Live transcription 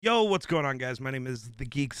Yo, what's going on, guys? My name is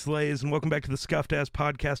TheGeekSlays, and welcome back to the Scuffed Ass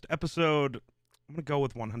Podcast episode. I'm going to go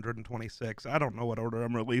with 126. I don't know what order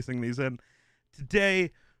I'm releasing these in. Today,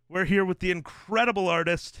 we're here with the incredible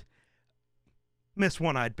artist, Miss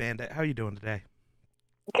Oneeyedbanddit. How you doing today?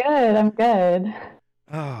 Good, I'm good.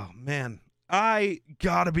 Oh, man. I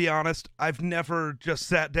gotta be honest, I've never just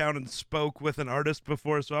sat down and spoke with an artist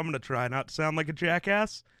before, so I'm going to try not to sound like a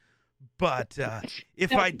jackass. But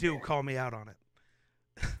if No, I do, call me out on it.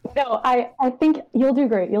 no, I think you'll do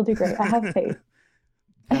great. You'll do great. I have faith.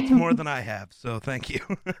 That's more than I have, so thank you.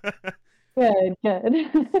 Good,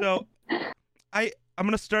 good. So I'm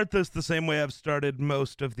gonna start this the same way I've started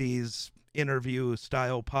most of these interview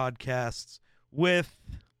style podcasts with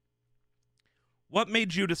what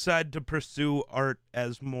made you decide to pursue art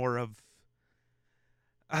as more of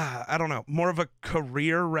I don't know, more of a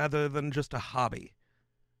career rather than just a hobby.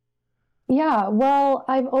 Yeah, well,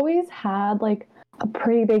 I've always had like a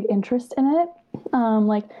pretty big interest in it.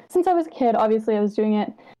 Like since I was a kid, obviously I was doing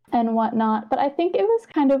it and whatnot. But I think it was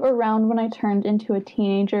kind of around when I turned into a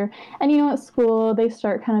teenager. And at school they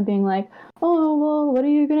start kind of being like, oh, well, what are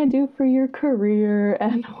you gonna do for your career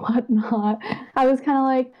and whatnot? I was kind of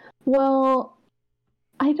like, well,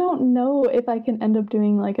 I don't know if I can end up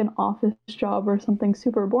doing like an office job or something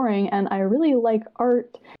super boring. And I really like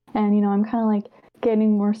art. And, I'm kind of like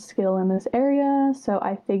getting more skill in this area. So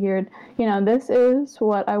I figured, this is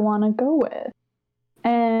what I want to go with.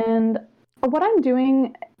 And what I'm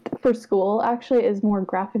doing for school actually is more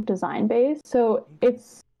graphic design based. So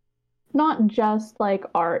it's not just like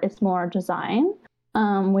art, it's more design,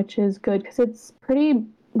 which is good because it's pretty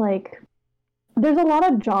like there's a lot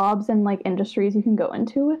of jobs and like industries you can go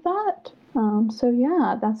into with that. So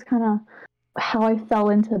yeah, that's kind of how I fell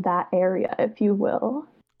into that area, if you will.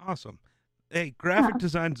 Awesome. Hey, graphic Yeah.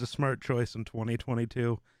 design's a smart choice in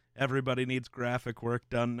 2022. Everybody needs graphic work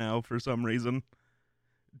done now for some reason.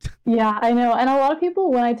 Yeah, I know. And a lot of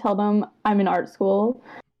people, when I tell them I'm in art school,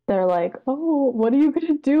 they're like, oh, what are you going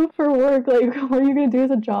to do for work? Like, what are you going to do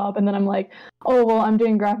as a job? And then I'm like, oh, well, I'm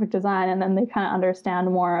doing graphic design. And then they kind of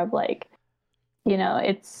understand more of like,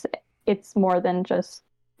 it's more than just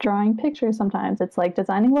drawing pictures sometimes. It's like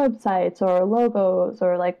designing websites or logos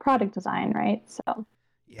or like product design, right? So,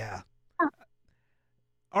 Yeah.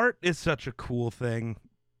 Art is such a cool thing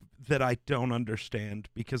that I don't understand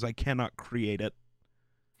because I cannot create it.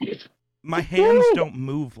 My it's hands really don't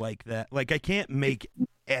move like that. Like I can't make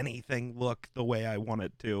anything look the way I want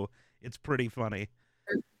it to. It's pretty funny.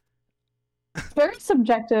 it's very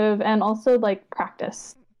subjective and also like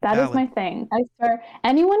practice. That is Valid. my thing. I swear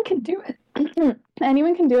anyone can do it.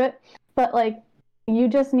 Anyone can do it, but like you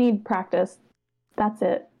just need practice. That's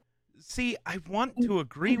it. See, I want to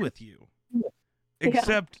agree with you. Yeah.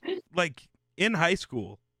 Except like in high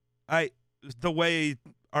school, I the way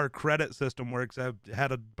our credit system works, I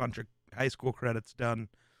had a bunch of high school credits done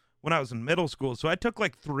when I was in middle school. So I took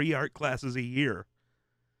like 3 art classes a year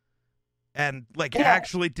and like Yeah.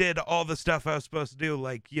 actually did all the stuff I was supposed to do,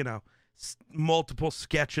 like multiple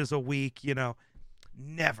sketches a week.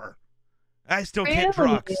 Never. I still can't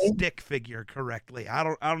draw Really? a stick figure correctly. I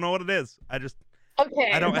don't know what it is. I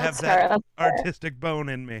Okay, don't have that's that fair. That's fair. artistic bone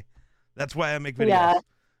in me. That's why I make Yeah.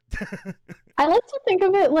 videos. I like to think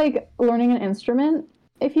of it like learning an instrument,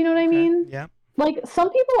 if you know what I Okay. mean. Yeah. Like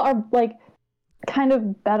some people are like kind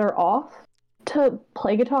of better off to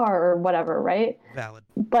play guitar or whatever, right? Valid.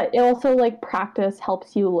 But it also like practice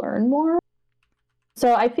helps you learn more.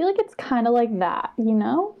 So I feel like it's kind of like that, you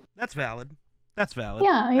know? That's valid. That's valid.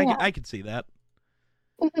 Yeah, I, yeah. I could see that.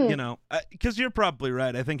 Mhm. Because you're probably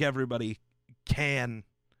right. I think everybody can,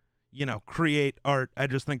 create art. I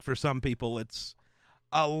just think for some people it's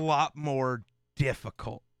a lot more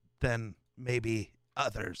difficult than maybe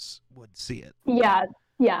others would see it. Yeah,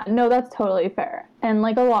 yeah. No, that's totally fair. And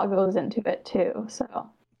like a lot goes into it too. So,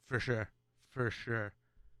 For sure. For sure.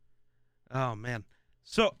 Oh, man.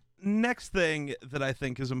 So, next thing that I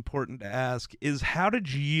think is important to ask is how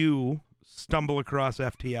did you stumble across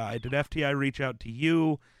FTI? Did FTI reach out to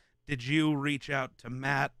you? Did you reach out to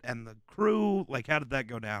Matt and the crew? Like, how did that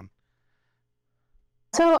go down?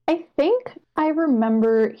 so I think I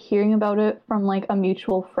remember hearing about it from like a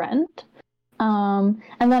mutual friend.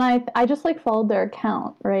 And then I just like followed their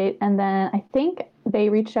account, right? And then I think they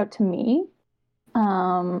reached out to me.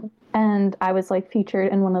 And I was like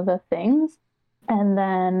featured in one of the things. And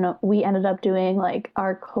then we ended up doing like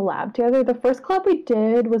our collab together. The first collab we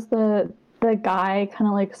did was the guy kind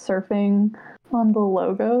of like surfing on the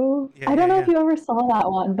logo. Yeah, I yeah, don't know if yeah. you ever saw that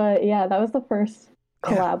one, but yeah, that was the first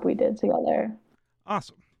Yeah. collab we did together.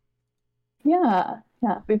 Awesome. Yeah,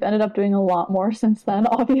 yeah. We've ended up doing a lot more since then,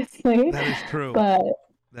 obviously. That is true. But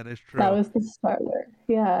That is true. That was the starter.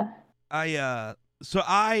 Yeah. So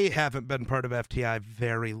I haven't been part of FTI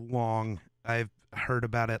very long. I've heard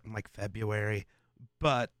about it in like February,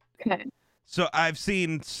 but Okay. so I've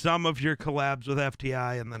seen some of your collabs with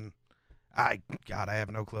FTI, and then I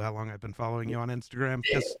have no clue how long I've been following you on Instagram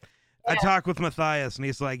because I talk with Matthias and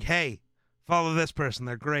he's like, "Hey, follow this person,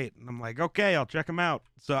 they're great," and I'm like, "Okay, I'll check them out."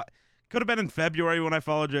 So it could have been in February when I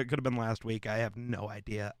followed you. It could have been last week. I have no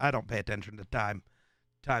idea. I don't pay attention to time.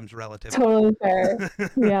 Time's relative. Totally fair.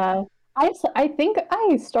 Yeah. I think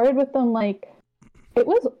I started with them like it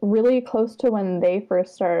was really close to when they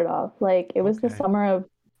first started off. Like it was the Okay. summer of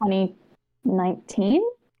 2019,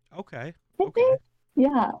 Okay. I Okay. think.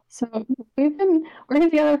 Yeah. So we've been working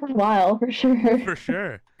together for a while for sure. For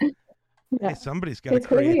sure. Yeah. Hey, somebody's got to It's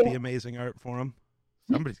create crazy. the amazing art for them.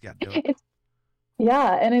 Somebody's got to do it.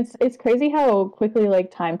 Yeah, and it's crazy how quickly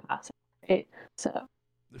like time passes, right? So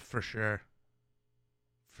For sure.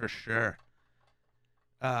 For sure.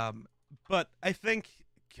 But I think,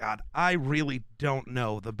 God, I really don't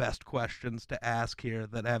know the best questions to ask here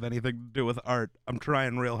that have anything to do with art. I'm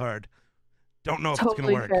trying real hard. Don't know if it's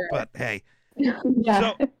totally gonna work, fair. but hey. Yeah.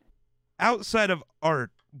 So outside of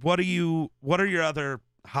art, what are your other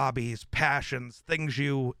hobbies, passions, things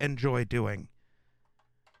you enjoy doing?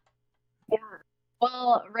 Yeah.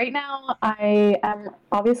 Well, right now I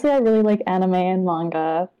really like anime and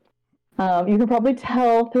manga. You can probably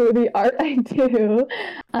tell through the art I do.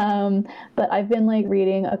 But I've been like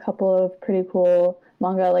reading a couple of pretty cool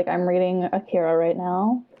manga. Like I'm reading Akira right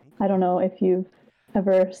now. I don't know if you've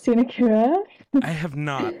ever seen Akira. I have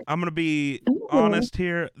not. I'm gonna be Ooh. honest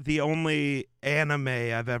here. The only anime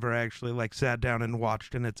I've ever actually like sat down and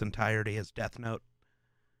watched in its entirety is Death Note.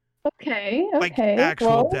 Okay, Like okay. actual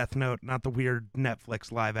Well, Death Note, not the weird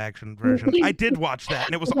Netflix live action version. I did watch that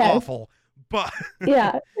and it was yes, awful. But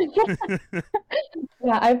yeah.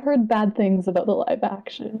 Yeah, I've heard bad things about the live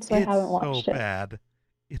action, so I it's haven't so watched it. bad.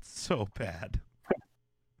 It's so bad.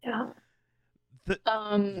 Yeah. The,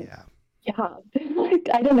 Um, yeah. yeah.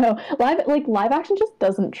 I don't know. Live action just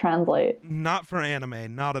doesn't translate. Not for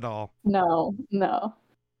anime, not at all. No, no.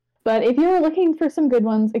 But if you're looking for some good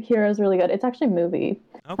ones, Akira is really good. It's actually a movie.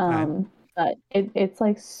 Okay. But it's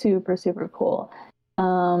like super, super cool.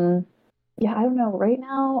 Um, yeah, I don't know. Right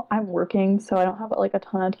now I'm working, so I don't have like a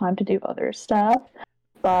ton of time to do other stuff. Fair.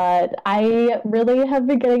 But I really have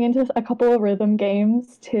been getting into a couple of rhythm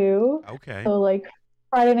games too. Okay. So like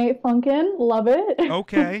Friday Night Funkin', love it.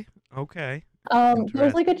 Okay. Okay.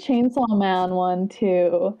 There's like a Interesting. Chainsaw Man one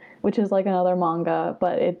too, which is like another manga,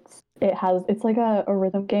 but it's like a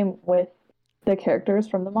rhythm game with the characters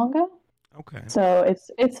from the manga. Okay. So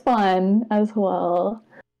it's fun as well.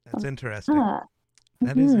 That's interesting. Ah,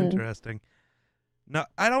 That is hmm interesting. No,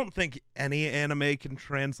 I don't think any anime can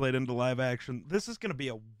translate into live action. This is going to be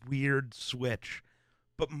a weird switch.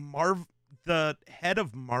 But the head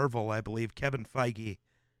of Marvel, I believe, Kevin Feige,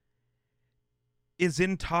 is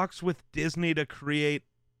in talks with Disney to create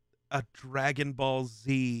a Dragon Ball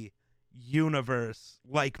Z universe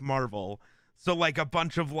like Marvel. So like a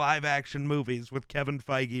bunch of live action movies with Kevin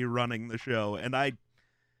Feige running the show, and I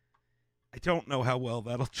don't know how well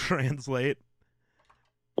that'll translate.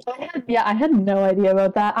 Yeah, I had no idea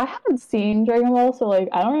about that. I haven't seen Dragon Ball, so like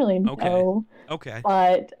I don't really Okay. know, Okay.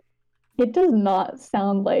 but it does not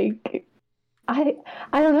sound like I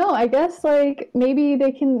I don't know. I guess like maybe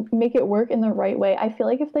they can make it work in the right way. I feel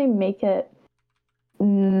like if they make it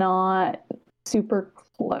not super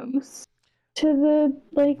close to the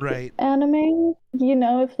like Right. anime,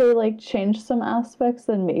 if they like change some aspects,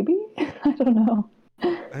 then maybe. I don't know.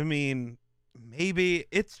 I mean, maybe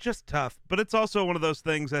it's just tough, but it's also one of those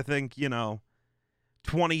things I think,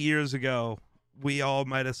 20 years ago, we all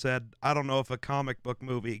might have said, I don't know if a comic book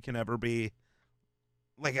movie can ever be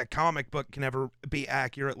like a comic book can ever be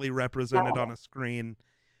accurately represented on a screen.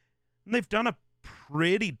 And they've done a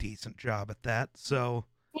pretty decent job at that. So,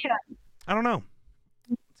 Yeah. I don't know.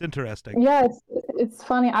 It's interesting. Yeah, it's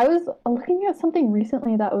funny. I was looking at something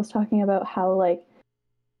recently that was talking about how like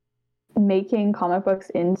making comic books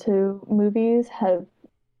into movies have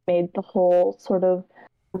made the whole sort of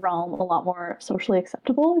realm a lot more socially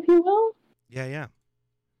acceptable, if you will. Yeah, yeah.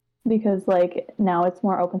 Because like now it's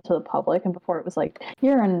more open to the public, and before it was like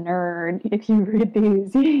you're a nerd if you read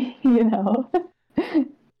these, you know.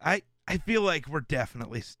 I feel like we're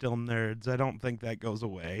definitely still nerds. I don't think that goes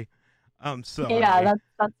away. I'm Yeah, sorry.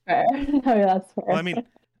 that's fair. Oh, yeah, that's Well, I fair. mean,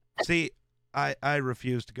 see, I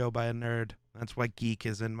refuse to go by a nerd. That's why geek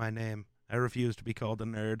is in my name. I refuse to be called a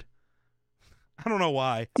nerd. I don't know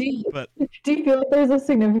why, Do you, but do you feel like there's a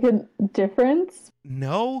significant difference?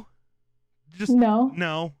 no, just No.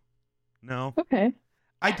 no, no. Okay.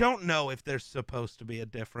 I don't know if there's supposed to be a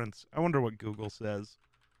difference. I wonder what Google says.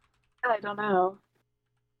 I don't know.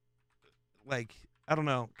 Like, I don't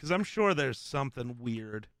know, because I'm sure there's something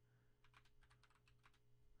weird.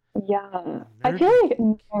 Yeah. I feel like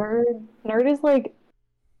nerd is like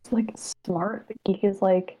smart. Geek is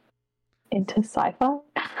like into sci-fi.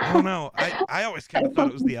 I don't know. I always kind of thought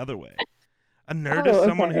it was the other way. A nerd is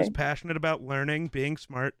someone who's passionate about learning, being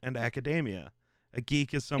smart, and academia. A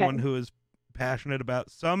geek is someone who is passionate about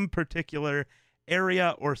some particular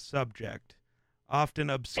area or subject, often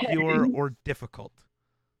obscure or difficult.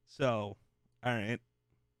 So, all right.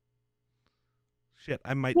 Shit,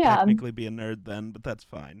 I might technically be a nerd then, but that's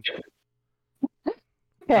fine.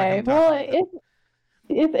 Okay, well,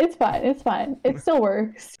 it's fine. It's fine. It still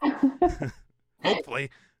works.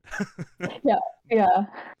 Hopefully. Yeah.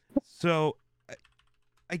 So,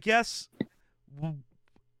 I guess, do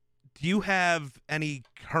you have any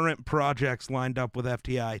current projects lined up with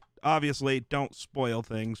FTI? Obviously, don't spoil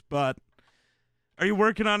things, but are you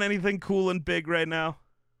working on anything cool and big right now?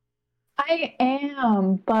 I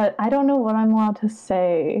am, but I don't know what I'm allowed to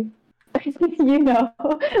say. You know,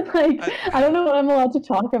 like I don't know what I'm allowed to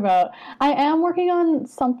talk about. I am working on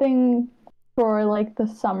something for like the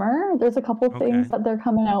summer. There's a couple things that they're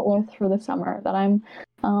coming out with for the summer that I'm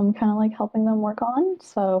kind of like helping them work on.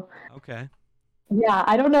 So yeah,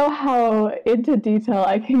 I don't know how into detail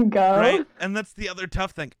I can go. Right, and that's the other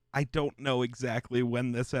tough thing. I don't know exactly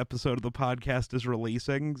when this episode of the podcast is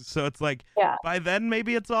releasing, so it's like by then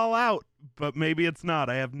maybe it's all out, but maybe it's not.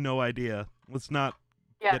 I have no idea. Let's not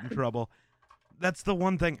get in trouble. That's the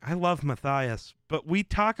one thing. I love Matthias, but we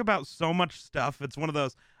talk about so much stuff. It's one of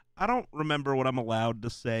those, I don't remember what I'm allowed to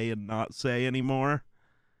say and not say anymore.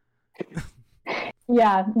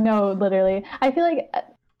 Yeah, no, literally. I feel like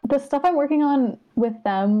the stuff I'm working on with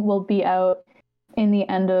them will be out in the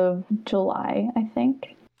end of July, I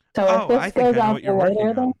think. So if this goes out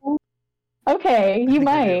later than that, okay, you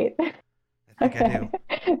might. I think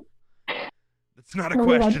I do. It's not a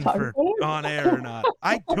question for on air or not.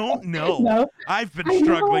 I don't know. No, I've been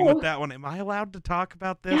struggling with that one. Am I allowed to talk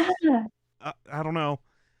about this? Yeah. I don't know.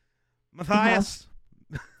 Matthias,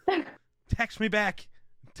 text me back.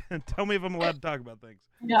 Tell me if I'm allowed to talk about things.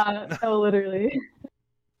 Yeah, no, literally.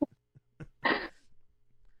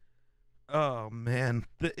 Oh man,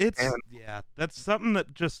 that's something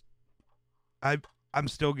that just I'm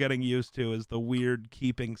still getting used to, is the weird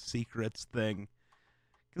keeping secrets thing.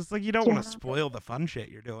 Because, like, you don't want to spoil the fun shit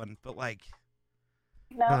you're doing, but, like...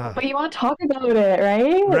 No, but you want to talk about it,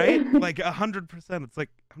 right? Right? Like, 100%. It's like,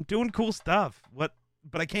 I'm doing cool stuff. But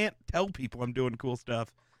I can't tell people I'm doing cool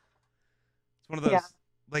stuff. It's one of those...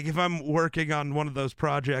 Like, if I'm working on one of those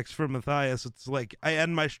projects for Matthias, it's like, I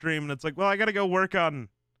end my stream, and it's like, well, I gotta go work on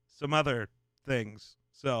some other things.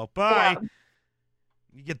 So, bye! Yeah.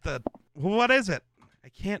 You get the... Well, what is it? I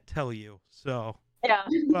can't tell you, so... Yeah.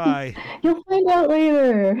 Bye. You'll find out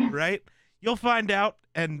later. Right? You'll find out,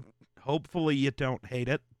 and hopefully you don't hate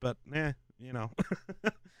it, but you know.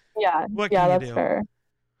 Yeah. What can you that's do? fair.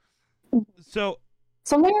 So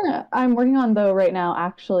something I'm working on though right now,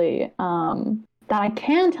 actually, that I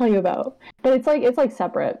can tell you about, but it's like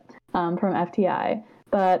separate from FTI.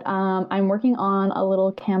 But I'm working on a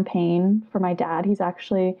little campaign for my dad. He's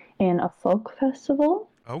actually in a folk festival.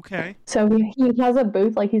 Okay. So he has a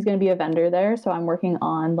booth, like he's going to be a vendor there. So I'm working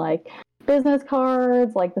on like business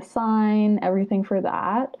cards, like the sign, everything for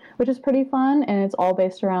that, which is pretty fun. And it's all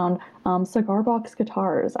based around cigar box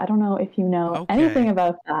guitars. I don't know if you know anything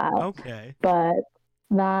about that. Okay. But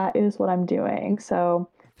that is what I'm doing. So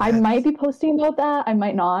I might be posting about that. I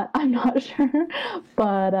might not. I'm not sure.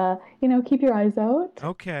 But, keep your eyes out.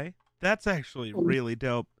 Okay. That's actually really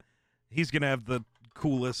dope. He's going to have the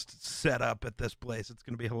coolest setup at this place. It's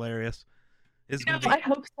going to be hilarious. I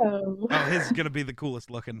hope so. Oh, his is going to be the coolest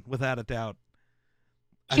looking, without a doubt.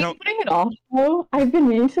 Keep putting it off, though. I've been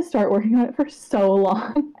meaning to start working on it for so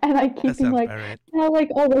long, and I keep being like, I'll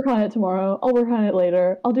work on it tomorrow. I'll work on it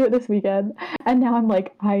later. I'll do it this weekend. And now I'm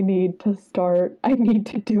like, I need to start. I need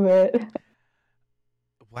to do it.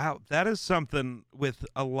 Wow, that is something with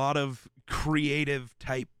a lot of creative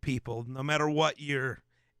type people, no matter what your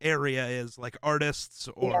area is, like artists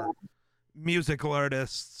or musical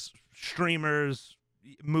artists, streamers,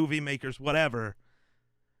 movie makers, whatever.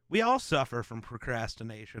 We all suffer from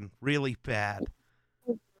procrastination really bad.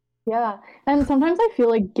 Yeah, and sometimes I feel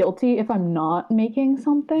like guilty if I'm not making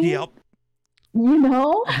something. Yep. You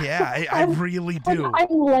know? Yeah, I really do. I'm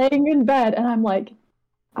laying in bed and I'm like,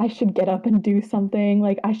 I should get up and do something.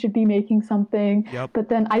 Like I should be making something. Yep. But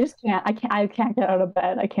then I just can't. I can't get out of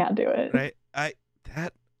bed. I can't do it. Right.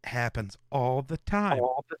 That happens all the time.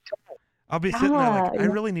 I'll be sitting there like, I Yeah.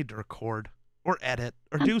 really need to record or edit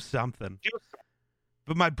or do something.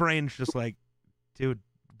 But my brain's just like, dude,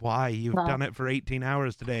 why? You've No. done it for 18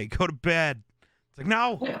 hours today. Go to bed. It's like,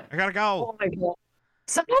 no, I gotta go. Oh my God.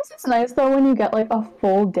 Sometimes it's nice though when you get like a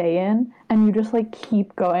full day in and you just like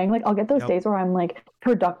keep going. Like I'll get those Yep. days where I'm like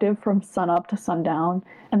productive from sun up to sundown,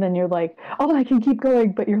 and then you're like, oh, I can keep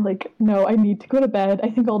going, but you're like, no, I need to go to bed. I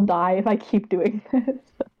think I'll die if I keep doing this.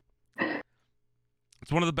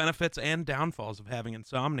 It's one of the benefits and downfalls of having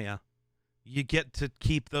insomnia. You get to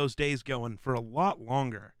keep those days going for a lot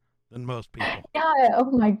longer than most people. Yeah. Oh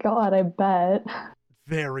my God, I bet.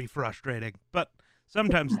 Very frustrating. But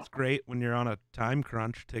sometimes it's great when you're on a time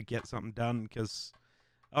crunch to get something done because,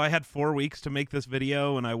 I had 4 weeks to make this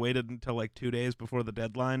video and I waited until like 2 days before the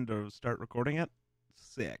deadline to start recording it.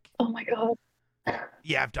 Sick. Oh my God.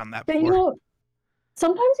 Yeah, I've done that But before.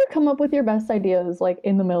 sometimes you come up with your best ideas like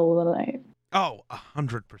in the middle of the night. Oh,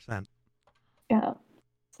 100%. Yeah.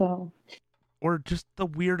 So. Or just the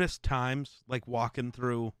weirdest times, like walking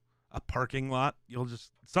through a parking lot.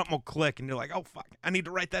 Something will click and you're like, oh, fuck, I need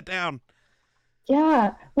to write that down.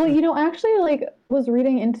 Yeah. Well, actually, like, was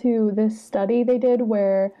reading into this study they did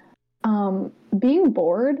where being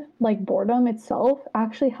bored, like boredom itself,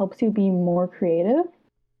 actually helps you be more creative.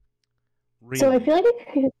 Really? So I feel like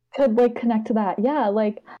it could like connect to that. Yeah.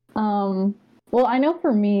 Like, well, I know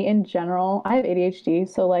for me in general, I have ADHD,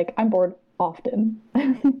 so like I'm bored often.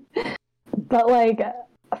 But like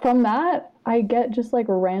from that, I get just like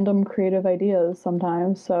random creative ideas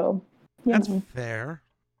sometimes. So, That's fair.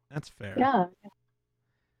 That's fair. Yeah.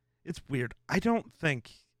 It's weird. I don't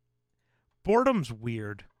think boredom's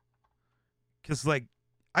weird because, like,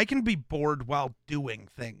 I can be bored while doing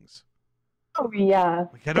things. Oh yeah,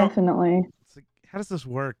 Like, definitely. It's like, how does this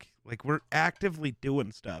work? Like, we're actively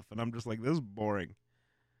doing stuff, and I'm just like, this is boring.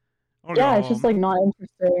 Yeah, it's just like not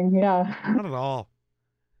interesting. Yeah. Not at all.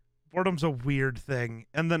 Boredom's a weird thing.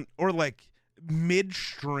 And then, or like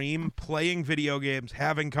midstream playing video games,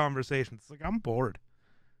 having conversations. It's like, I'm bored.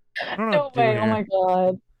 I don't know No what to do way. here. Oh my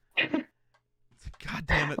God. It's like, God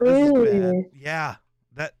damn it. Really? This is bad. Yeah.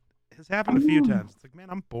 That has happened a few times. It's like, man,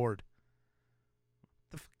 I'm bored.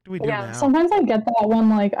 What the fuck do we do now? Sometimes I get that when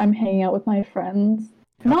like I'm hanging out with my friends.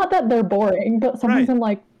 Yep. Not that they're boring, but sometimes Right. I'm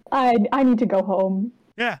like, I need to go home.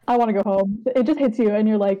 Yeah. I want to go home. It just hits you and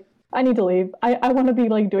you're like, I need to leave. I want to be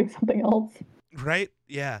like doing something else. Right?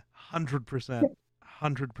 Yeah. 100%.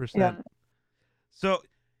 100%. Yeah. So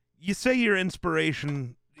you say your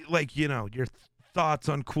inspiration, like, your thoughts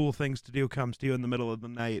on cool things to do comes to you in the middle of the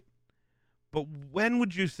night. But when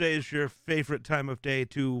would you say is your favorite time of day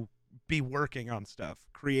to be working on stuff,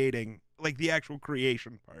 creating, like the actual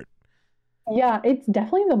creation part? Yeah, it's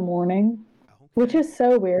definitely the morning, Okay. which is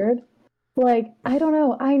so weird. Like, I don't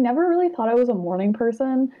know. I never really thought I was a morning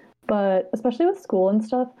person, but especially with school and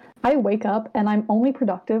stuff, I wake up and I'm only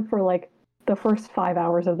productive for like the first 5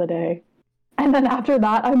 hours of the day. And then after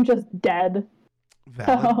that, I'm just dead.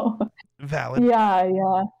 Valid. So, Valid.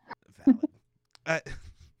 yeah. Valid.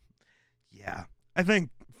 Yeah. I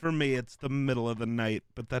think for me, it's the middle of the night,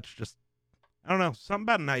 but that's just, I don't know. Something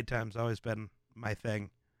about nighttime's always been my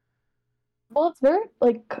thing. Well, it's very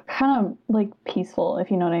like kind of like peaceful,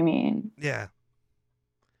 if you know what I mean. Yeah.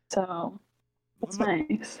 So it's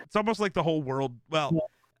nice. It's almost like the whole world. Well,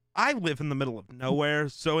 I live in the middle of nowhere,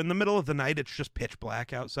 so in the middle of the night, it's just pitch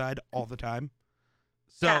black outside all the time.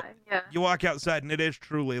 So you walk outside, and it is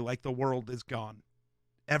truly like the world is gone.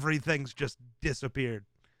 Everything's just disappeared.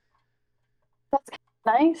 That's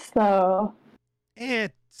nice, though.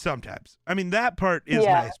 Sometimes. I mean, that part is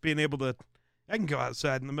nice, being able to, I can go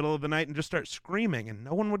outside in the middle of the night and just start screaming, and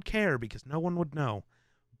no one would care because no one would know.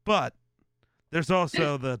 But there's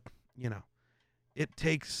also the, it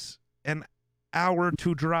takes an hour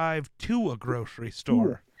to drive to a grocery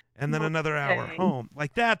store and then another hour home.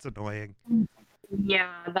 Like, that's annoying.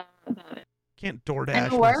 Yeah, that Can't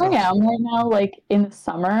DoorDash. And where I am right now, like in the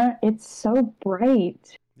summer, it's so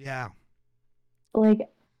bright. Yeah. Like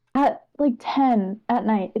at like 10 at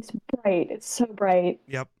night, it's bright. It's so bright.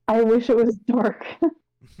 Yep. I wish it was dark.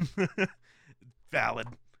 Valid.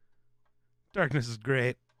 Darkness is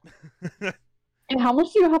great. And how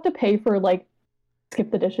much do you have to pay for like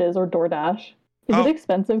skip the dishes or DoorDash? Is it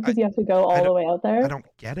expensive because you have to go all the way out there? I don't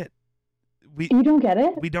get it. You don't get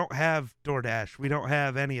it? We don't have DoorDash. We don't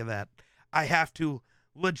have any of that. I have to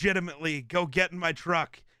legitimately go get in my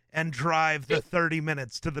truck and drive the 30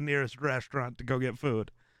 minutes to the nearest restaurant to go get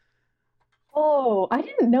food. Oh, I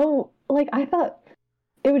didn't know. Like, I thought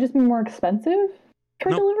it would just be more expensive for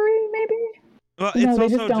delivery, maybe? Well, No, it's they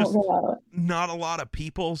also just don't go out. not a lot of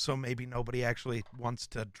people, so maybe nobody actually wants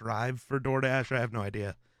to drive for DoorDash. I have no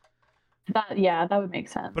idea. That would make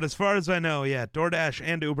sense. But as far as I know, yeah, DoorDash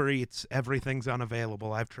and Uber Eats, everything's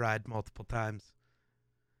unavailable. I've tried multiple times.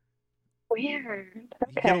 Weird.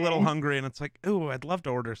 You get a little Okay. hungry and it's like, ooh, I'd love to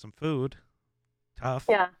order some food. Tough.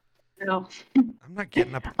 Yeah. No. I'm not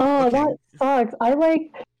getting up and Oh, that cooking. sucks.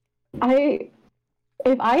 I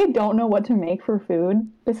if I don't know what to make for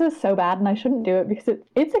food, this is so bad and I shouldn't do it because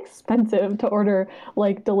it's expensive to order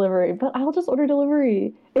like delivery, but I'll just order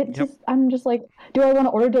delivery. Yep. I'm just like, do I want to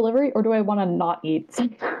order delivery or do I want to not eat?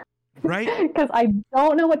 Right? Because I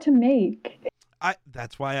don't know what to make.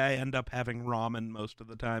 That's why I end up having ramen most of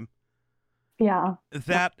the time. Yeah.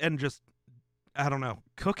 That and just, I don't know,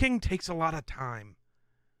 cooking takes a lot of time.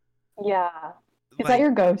 Yeah. Is that Like,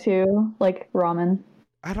 your go-to, like ramen?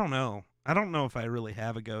 I don't know. I don't know if I really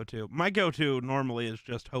have a go-to. My go-to normally is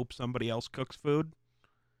just hope somebody else cooks food.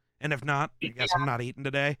 And if not, I guess I'm not eating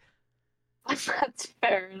today. That's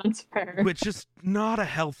fair. That's fair. Which is not a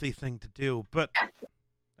healthy thing to do, but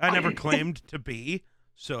I never claimed to be,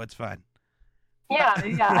 so it's fine. Yeah,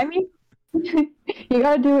 yeah. I mean, you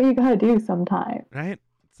gotta do what you gotta do sometimes. Right?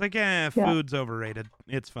 It's like, Yeah. food's overrated.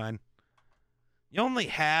 It's fine. You only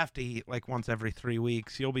have to eat like once every 3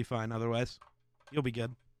 weeks. You'll be fine otherwise. You'll be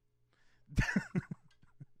good.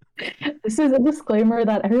 This is a disclaimer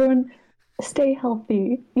that everyone stay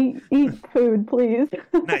healthy. Eat food, please.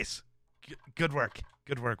 Nice. Good work.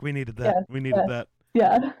 Good work. We needed that. Yeah, We needed that.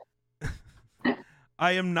 Yeah.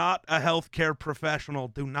 I am not a healthcare professional.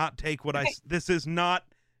 Do not take what This is not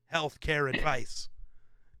healthcare advice.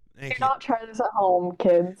 Thank Do not try this at home,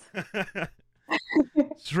 kids. you.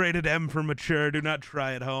 It's rated M for mature. Do not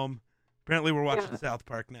try at home. Apparently, we're watching South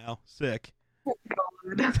Park now. Sick.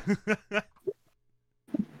 God.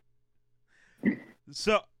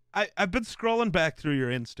 So, I've been scrolling back through your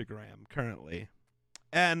Instagram currently.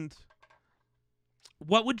 And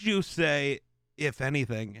what would you say, if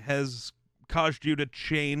anything, has caused you to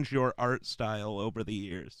change your art style over the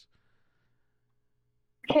years?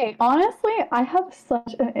 Okay, honestly, I have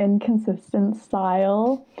such an inconsistent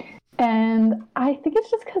style. And I think it's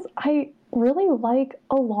just because I really like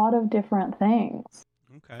a lot of different things.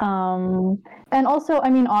 Okay. And also, I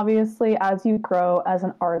mean, obviously, as you grow as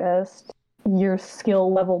an artist, your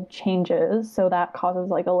skill level changes. So that causes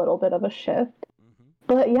like a little bit of a shift.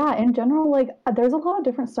 But yeah, in general, like there's a lot of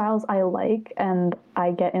different styles I like and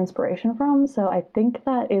I get inspiration from. So I think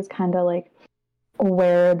that is kind of like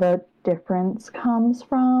where the difference comes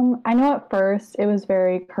from. I know at first it was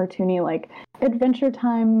very cartoony, like Adventure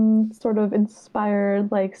Time sort of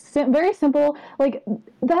inspired, like very simple. Like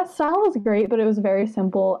that style was great, but it was very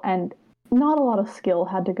simple and not a lot of skill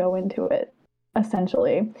had to go into it,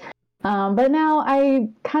 essentially. But now I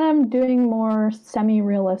kind of am doing more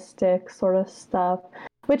semi-realistic sort of stuff,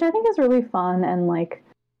 which I think is really fun and like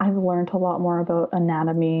I've learned a lot more about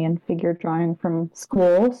anatomy and figure drawing from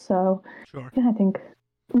school. So Sure. yeah, I think.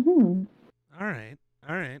 All right.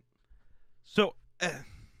 All right. So,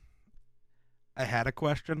 I had a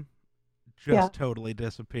question, just totally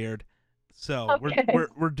disappeared. So Okay.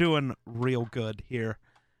 we're doing real good here.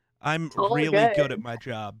 I'm Totally really good good at my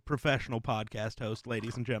job. Professional podcast host,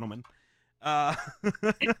 ladies and gentlemen.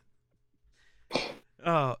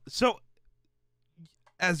 So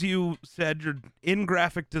as you said, you're in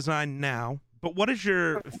graphic design now, but what is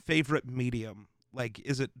your favorite medium? Like,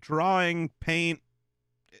 is it drawing, paint,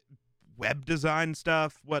 web design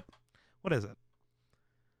stuff? What is it?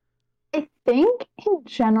 I think in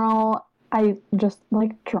general, I just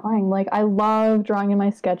like drawing. Like I love drawing in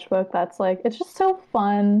my sketchbook. That's like it's just so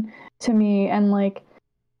fun to me, and like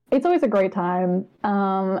it's always a great time.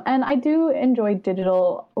 And I do enjoy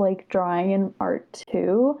digital like drawing and art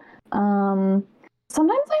too.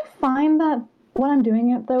 Sometimes I find that when I'm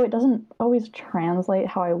doing it though, it doesn't always translate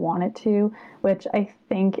how I want it to, which I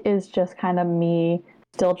think is just kind of me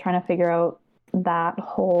still trying to figure out that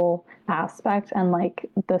whole aspect and like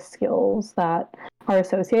the skills that are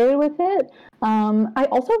associated with it. I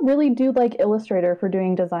also really do like Illustrator for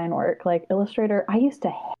doing design work. Like Illustrator, I used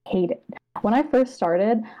to hate it. When I first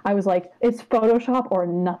started, I was like, it's Photoshop or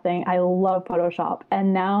nothing. I love Photoshop.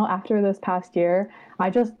 And now after this past year,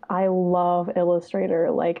 I love Illustrator.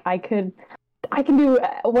 Like I can do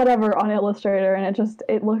whatever on Illustrator and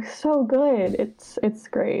it looks so good. It's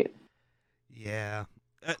great. Yeah.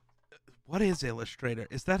 What is Illustrator?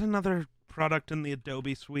 Is that another product in the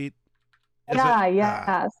Adobe suite?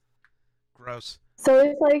 Yeah. Gross. So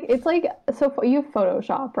you have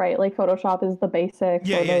Photoshop, right? Like Photoshop is the basic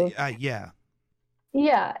sort of. Yeah.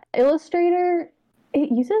 Yeah, Illustrator it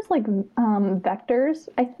uses like vectors.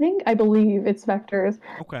 I believe it's vectors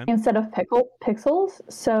Okay. instead of pixels.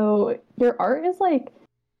 So your art is like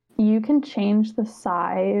you can change the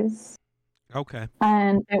size Okay.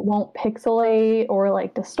 and it won't pixelate or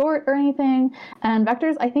like distort or anything. And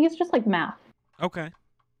vectors, I think it's just like math. Okay.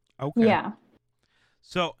 Okay. Yeah.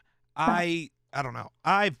 So I don't know.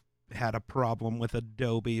 I've had a problem with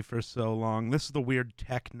Adobe for so long. This is the weird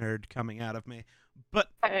tech nerd coming out of me. But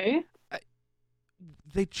Okay.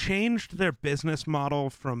 they changed their business model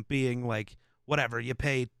from being like whatever, you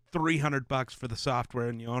pay $300 for the software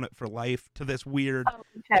and you own it for life, to this weird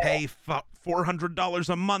Okay. pay $400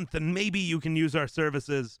 a month and maybe you can use our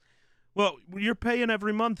services. Well, you're paying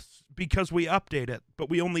every month because we update it, but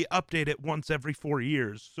we only update it once every 4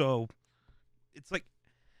 years. So it's like,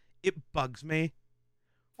 it bugs me.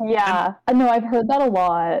 Yeah. No, I've heard that a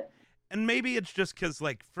lot. And maybe it's just because,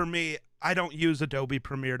 like, for me, I don't use Adobe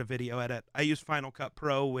Premiere to video edit. I use Final Cut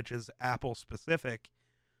Pro, which is Apple specific.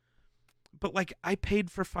 But, like, I paid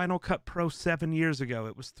for Final Cut Pro 7 years ago.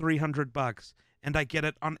 It was $300, and I get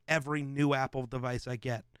it on every new Apple device I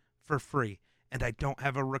get for free. And I don't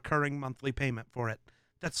have a recurring monthly payment for it.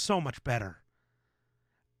 That's so much better.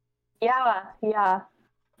 Yeah. Yeah.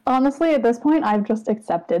 Honestly, at this point, I've just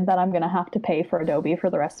accepted that I'm gonna have to pay for Adobe for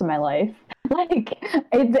the rest of my life. Like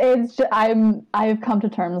it's just, I've come to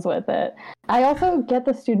terms with it. I also get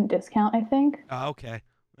the student discount, I think. Oh, okay.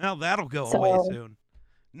 Well, that'll go away So, soon.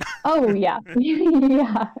 oh yeah,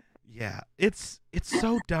 yeah, Yeah, it's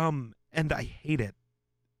so dumb, and I hate it.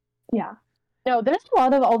 yeah. No, there's a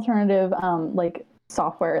lot of alternative like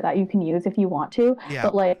software that you can use if you want to, Yeah,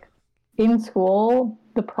 but like in school,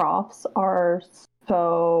 the profs are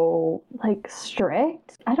so like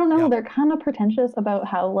strict. I don't know, yep. they're kind of pretentious about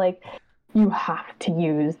how like you have to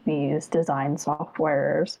use these design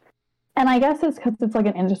softwares. And I guess it's because it's like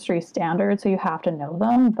an industry standard, so you have to know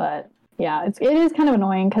them. But yeah, it is kind of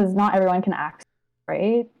annoying because not everyone can access,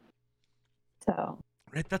 right? So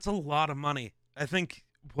Right, that's a lot of money. I think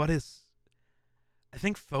Photoshop's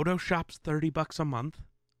 $30 a month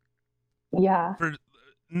yeah, for,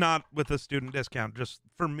 not with a student discount, just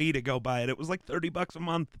for me to go buy it. It was like $30 a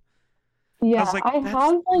month. I was yeah. like, I that's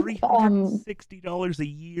have like $360 a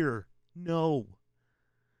year. No.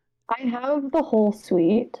 I have the whole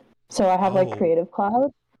suite. So I have like Oh. Creative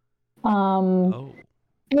Cloud. Um, Oh.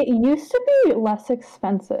 it used to be less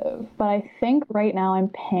expensive, but I think right now I'm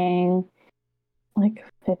paying like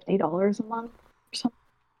 $50 a month or something.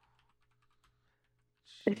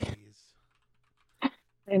 Jeez.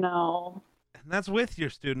 I know. And that's with your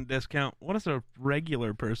student discount. What does a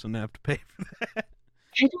regular person have to pay for that?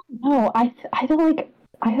 I don't know. I don't like.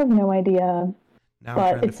 I have no idea. Now I'm But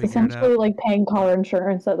trying to it's figure it out. essentially like paying car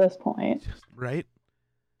insurance at this point. Just, right?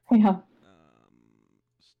 Yeah.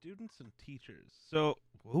 Students and teachers. So,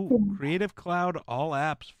 ooh, Creative Cloud, all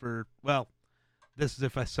apps for, well, this is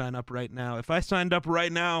if I sign up right now. If I signed up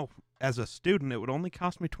right now as a student, it would only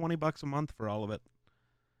cost me $20 a month for all of it.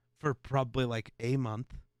 For probably like a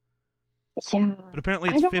month. Yeah. But apparently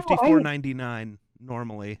I it's don't know. $54.99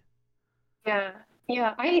 normally. Yeah.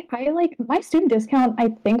 Yeah. I like my student discount, I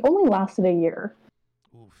think only lasted a year.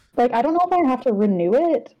 Oof. Like I don't know if I have to renew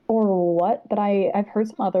it or what, but I've heard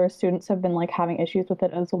some other students have been like having issues with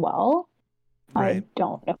it as well. I Right.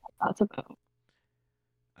 don't know what that's about.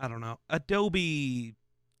 I don't know. Adobe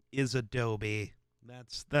is Adobe.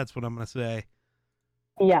 That's what I'm gonna say.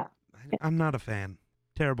 Yeah. I'm not a fan.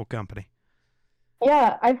 Terrible company.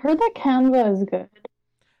 Yeah, I've heard that Canva is good.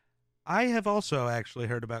 I have also actually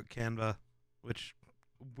heard about Canva, which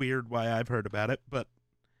weird why I've heard about it, but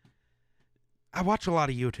I watch a lot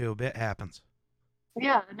of YouTube. It happens.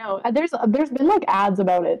 Yeah, no. There's been like ads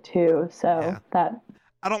about it too, so Yeah. that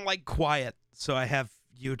I don't like quiet, so I have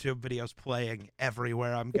YouTube videos playing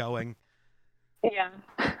everywhere I'm going. yeah.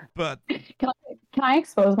 But Can I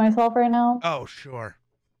expose myself right now? oh, sure.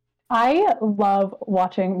 I love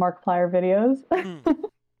watching Markiplier videos.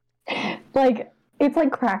 Like it's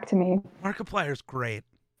like crack to me. Markiplier's great.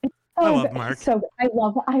 I Oh, love he's Mark. so good.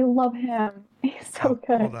 I love him. He's so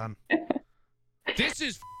good. Hold on. This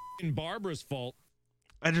is Barbara's fault.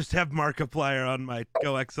 I just have Markiplier on my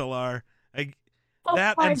Go XLR. Oh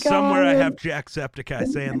That my and somewhere I God. have Jacksepticeye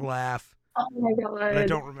saying laugh. Oh my god. But I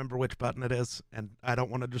don't remember which button it is, and I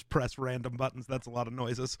don't want to just press random buttons. That's a lot of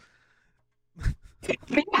noises. They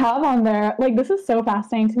have on there, like this is so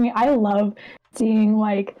fascinating to me. I love seeing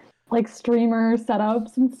like streamer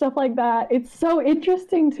setups and stuff like that. It's so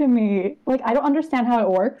interesting to me. Like I don't understand how it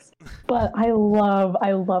works, but I love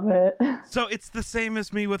it. So it's the same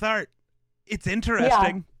as me with art. It's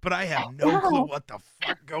interesting, but I have no clue what the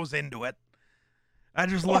fuck goes into it. I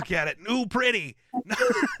just look at it. Ooh, pretty.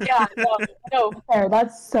 Yeah, no, fair.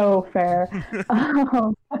 That's so fair. I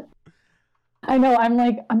know. I'm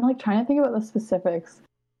like trying to think about the specifics.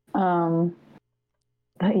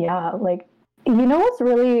 But yeah, like You know what's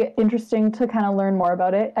really interesting to kind of learn more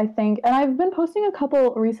about it, I think, and I've been posting a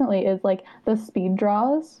couple recently, is like the speed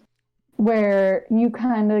draws, where you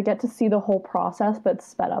kind of get to see the whole process but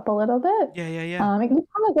sped up a little bit. Yeah. You can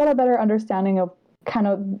kind of get a better understanding of kind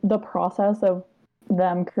of the process of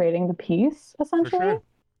them creating the piece, For essentially. sure.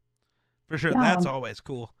 For sure. Yeah. That's always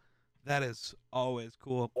cool. That is always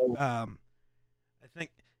cool. I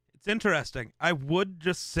think it's interesting. I would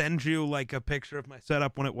just send you like a picture of my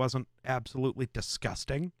setup when it wasn't absolutely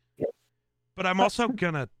disgusting. But I'm also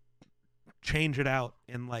gonna change it out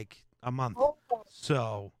in like a month.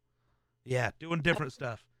 So yeah, doing different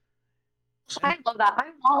stuff. I love that.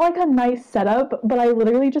 I want like a nice setup, but I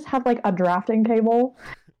literally just have like a drafting table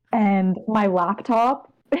and my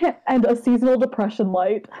laptop and a seasonal depression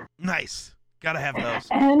light. Nice. Gotta have those.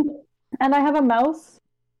 And I have a mouse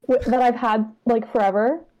that I've had like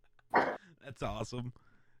forever. That's awesome.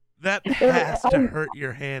 That has to hurt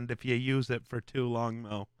your hand if you use it for too long,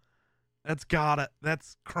 though. That's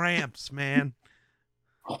cramps, man.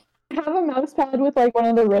 I have a mouse pad with like one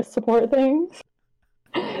of the wrist support things.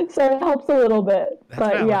 So it helps a little bit. That's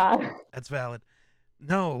but valid. yeah. That's valid.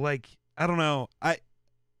 No, like, I don't know. I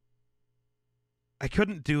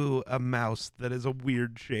couldn't do a mouse that is a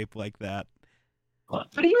weird shape like that.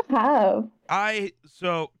 What do you have?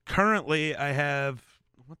 So currently I have,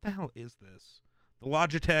 what the hell is this? The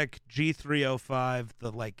Logitech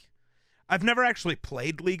G305, I've never actually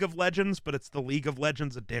played League of Legends, but it's the League of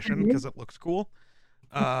Legends edition because it looks cool.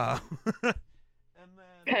 And then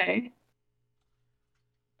Okay.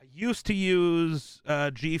 I used to use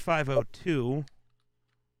G502.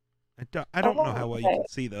 I don't know how well you can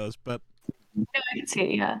see those, but No, I can see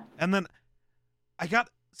it, yeah. and then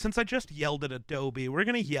since I just yelled at Adobe, we're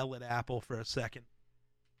gonna yell at Apple for a second.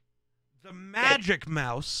 The Magic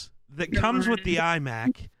Mouse that comes with the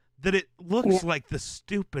iMac, that it looks like the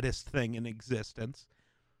stupidest thing in existence.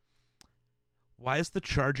 Why is the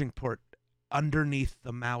charging port underneath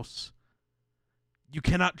the mouse? You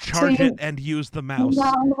cannot charge it and use the mouse.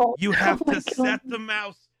 No. You have to set the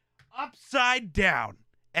mouse upside down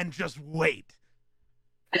and just wait.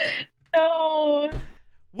 No.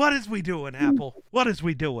 What is we doing, Apple? What is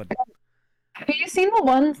we doing? Have you seen the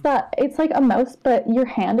ones that it's like a mouse, but your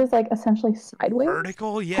hand is like essentially sideways?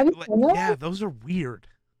 Vertical? Yeah, Have you seen those? yeah, those are weird.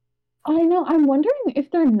 I know. I'm wondering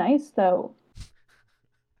if they're nice though.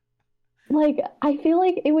 Like, I feel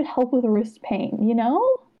like it would help with wrist pain, you know?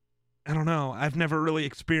 I don't know. I've never really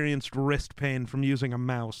experienced wrist pain from using a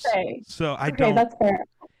mouse. Okay. So I Okay, don't that's fair.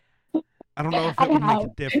 I don't know if I it would make a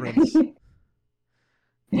have. difference.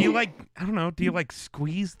 Do you I don't know, do you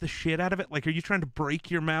squeeze the shit out of it? Like, are you trying to break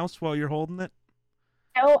your mouse while you're holding it?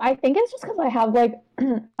 No, I think it's just because I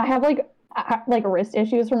have like wrist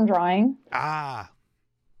issues from drawing. Ah.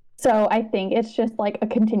 So I think it's just like a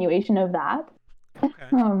continuation of that.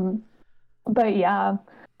 Okay. But yeah,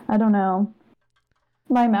 I don't know.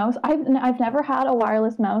 My mouse, I've never had a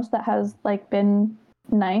wireless mouse that has like been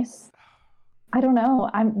nice. I don't know.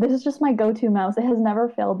 This is just my go-to mouse. It has never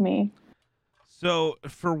failed me. So,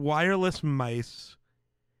 for wireless mice,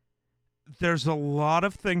 there's a lot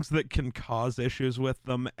of things that can cause issues with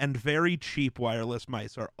them, and very cheap wireless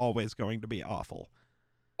mice are always going to be awful.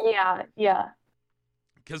 Yeah.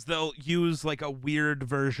 Because they'll use like a weird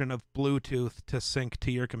version of Bluetooth to sync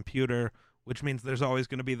to your computer, which means there's always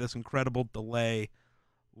going to be this incredible delay.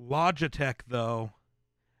 Logitech, though,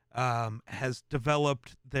 has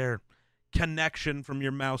developed their connection from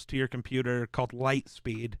your mouse to your computer called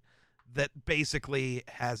Lightspeed that basically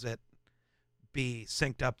has it be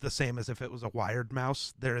synced up the same as if it was a wired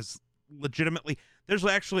mouse. There's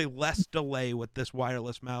actually less delay with this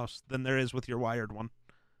wireless mouse than there is with your wired one.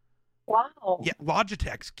 Wow. Yeah,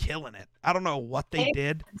 Logitech's killing it. I don't know what they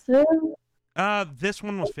did. This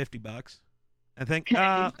one was $50, I think.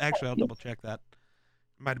 Actually, I'll double check that.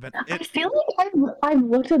 Might have been. I feel like I've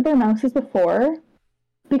looked at their mouses before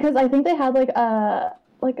because I think they had like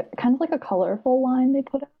kind of like a colorful line they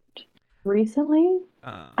put out recently.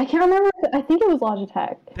 I can't remember. I think it was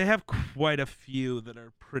Logitech. They have quite a few that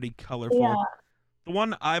are pretty colorful. Yeah. The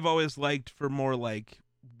one I've always liked for more like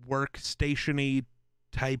workstation-y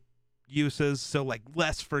type uses, so like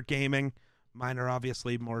less for gaming. Mine are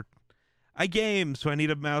obviously more. I game, so I need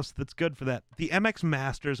a mouse that's good for that. The MX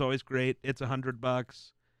Master is always great. It's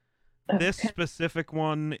 $100. This specific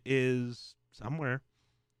one is somewhere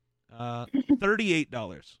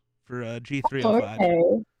 $38 for a G305.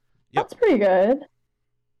 Okay. Yep. That's pretty good.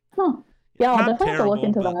 Huh. Yeah, I'll Not definitely have to look terrible,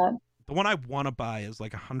 into but that. the one I want to buy is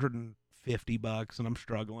like $150, and I'm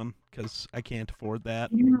struggling because I can't afford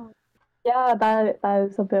that. Yeah, that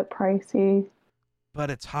is a bit pricey. But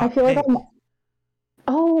it's hot. I feel like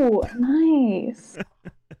Oh, nice.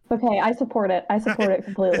 Okay, I support it. I support it I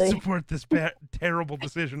completely. support this terrible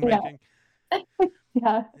decision Yeah. making.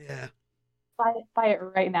 Yeah, Yeah. buy it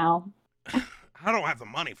right now. I don't have the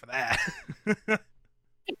money for that.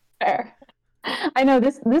 Fair. I know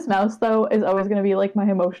this mouse though is always going to be like my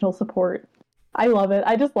emotional support. I love it.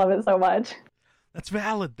 I just love it so much. That's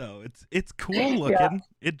valid though. It's cool looking.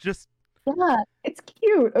 It just Yeah, it's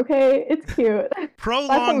cute. Okay, it's cute.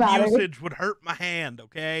 prolonged matters. usage would hurt my hand,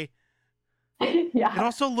 okay? Yeah. It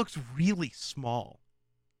also looks really small.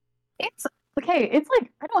 It's okay. It's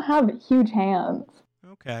like I don't have huge hands.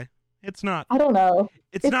 Okay. It's not. I don't know.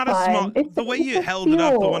 It's not a small. It's, the way it's you a held it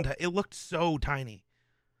up the feel. one time, it looked so tiny.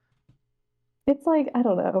 It's like I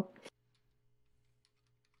don't know.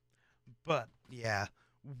 But yeah,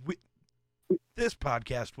 this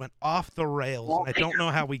podcast went off the rails, and I don't know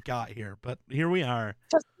how we got here, but here we are.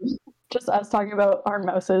 Just us talking about our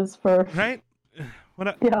mouses for Right?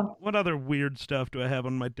 yeah. What other weird stuff do I have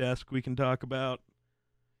on my desk we can talk about?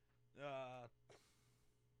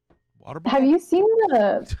 Water bottle? Have you seen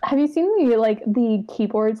the like the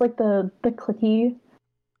keyboards, like the clicky?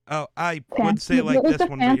 Oh, I Fancy, would say like like this the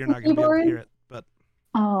one, but you're not going to be able to hear it. But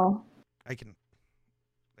Oh. I can,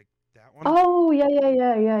 like that one. Oh yeah.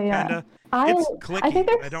 Kinda. It's clicky. I think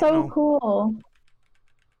I they're don't so know. cool.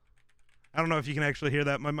 I don't know if you can actually hear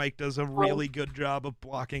that. My mic does a really good job of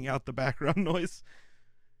blocking out the background noise.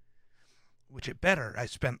 Which it better. I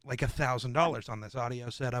spent like $1,000 on this audio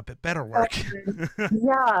setup. It better work.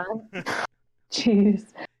 Yeah. Jeez.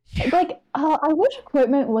 Yeah. Like, I wish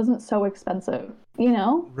equipment wasn't so expensive, you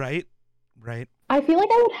know? Right. I feel like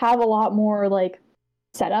I would have a lot more, like,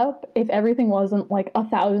 setup if everything wasn't, like,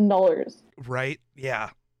 $1,000. Right. Yeah.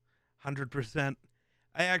 100%.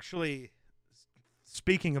 I actually,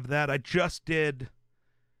 speaking of that, I just did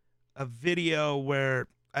a video where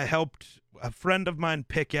I helped a friend of mine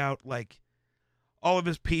pick out, like, all of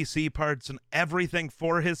his PC parts and everything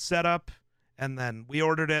for his setup, and then we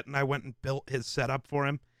ordered it, and I went and built his setup for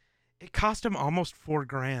him. It cost him almost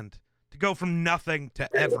 $4,000 to go from nothing to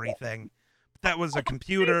everything. That was a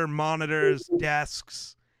computer, monitors,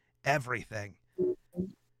 desks, everything.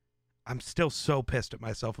 I'm still so pissed at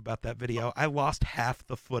myself about that video. I lost half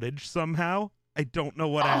the footage somehow. I don't know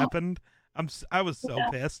what happened. I was so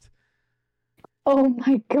pissed. Oh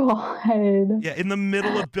my god. Yeah, in the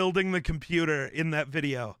middle of building the computer in that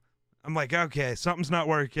video, I'm like, okay, something's not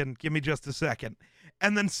working. Give me just a second.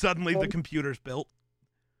 And then suddenly the computer's built.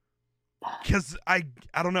 Because I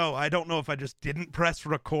don't know. I don't know if I just didn't press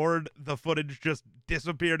record. The footage just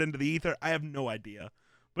disappeared into the ether. I have no idea.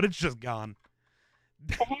 But it's just gone.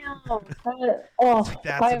 Damn.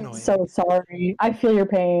 That's I'm annoying. so sorry. I feel your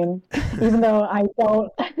pain. Even though I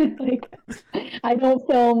don't like I don't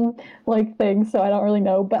film like things, so I don't really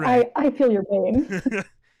know, but Right. I feel your pain.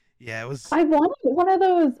 Yeah, it was. I wanted one of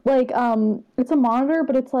those like it's a monitor,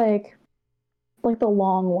 but it's like the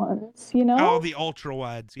long ones, you know? Oh, the ultra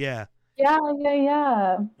wides. Yeah.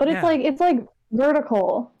 Yeah. But Yeah. it's like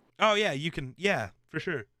vertical. Oh, yeah, you can. Yeah, for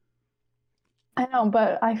sure. I know,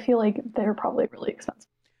 but I feel like they're probably really expensive.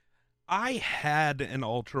 I had an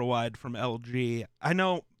ultra wide from LG. I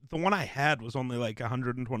know the one I had was only like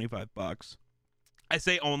 $125. I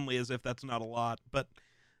say only as if that's not a lot, but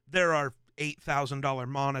there are $8,000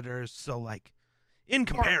 monitors, so like in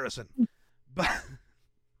comparison. But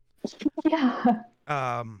Yeah.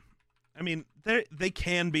 I mean, they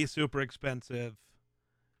can be super expensive,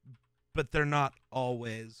 but they're not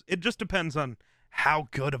always. It just depends on how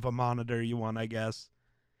good of a monitor you want, I guess.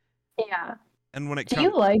 Yeah. And when it Do comes,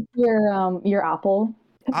 you like your Apple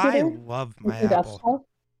I computer? love my Your Apple. desktop?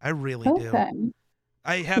 I really do. Okay.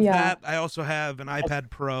 I have Yeah. that. I also have an iPad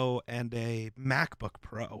Pro and a MacBook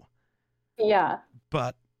Pro. Yeah.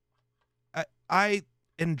 But I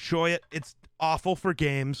enjoy it. It's awful for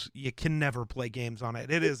games. You can never play games on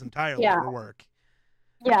it. It is entirely Yeah. for work.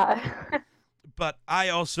 Yeah. But I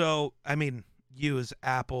also, use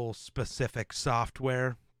Apple specific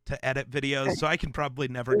software to edit videos, so I can probably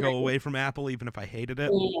never go away from Apple even if I hated it.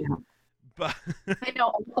 Yeah. But I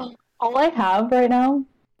know. All I have right now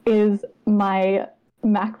is my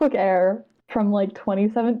MacBook Air from like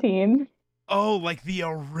 2017. oh, like the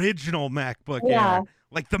original MacBook Yeah. Air.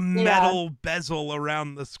 Like the metal bezel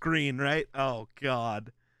around the screen, right? Oh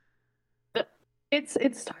god. It's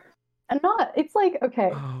not. It's like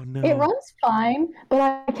okay. Oh no. It runs fine, but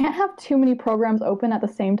I can't have too many programs open at the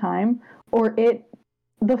same time, or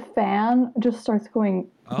the fan just starts going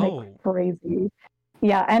like crazy.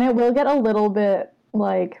 Yeah, and it will get a little bit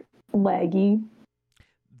like laggy.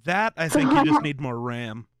 That I think you just need more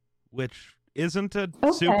RAM, which isn't a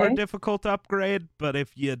Okay. super difficult upgrade, but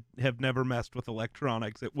if you have never messed with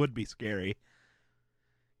electronics, it would be scary.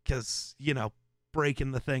 Because,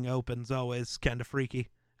 breaking the thing open's always kind of freaky.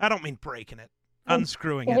 I don't mean breaking it,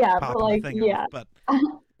 unscrewing it, Yeah, but popping like, the thing yeah. off, but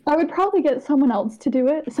I would probably get someone else to do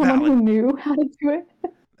it, someone Valid. who knew how to do it.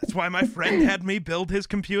 that's why my friend had me build his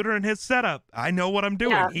computer and his setup. I know what I'm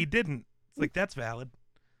doing. Yeah. He didn't. It's like, that's valid.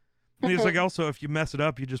 And he was like, also, if you mess it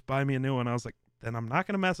up, you just buy me a new one. I was like, then I'm not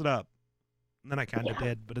going to mess it up. And then I kind of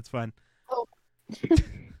did, but it's fine. Oh.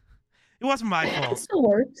 It wasn't my It fault. still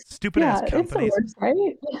works. Stupid ass It still companies. works,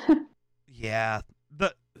 right? Yeah,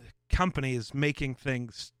 the companies making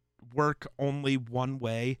things work only one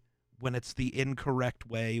way when it's the incorrect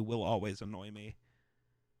way will always annoy me.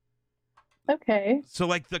 Okay. So,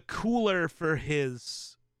 like, the cooler for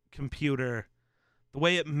his computer, the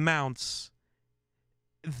way it mounts,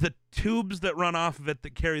 the tubes that run off of it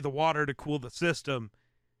that carry the water to cool the system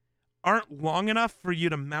aren't long enough for you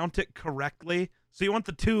to mount it correctly. So you want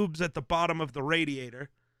the tubes at the bottom of the radiator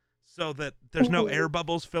so that there's no air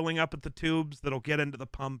bubbles filling up at the tubes that'll get into the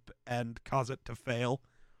pump and cause it to fail.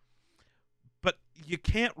 But you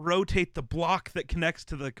can't rotate the block that connects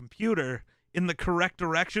to the computer in the correct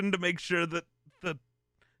direction to make sure that the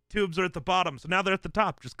tubes are at the bottom. So now they're at the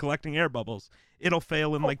top, just collecting air bubbles. It'll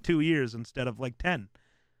fail in like 2 years instead of like 10.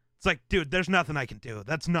 It's like, dude, there's nothing I can do.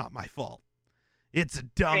 That's not my fault. It's a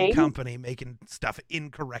dumb company making stuff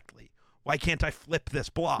incorrectly. Why can't I flip this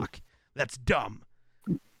block? That's dumb.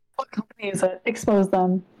 What company is it? Expose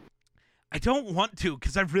them. I don't want to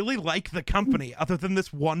because I really like the company other than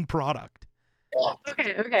this one product.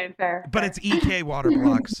 Okay, fair. But it's EK water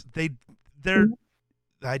blocks. They're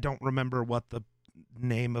I don't remember what the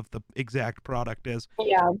name of the exact product is.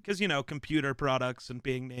 Yeah. Because, computer products and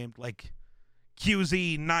being named like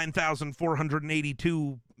QZ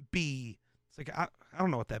 9482B. It's like, I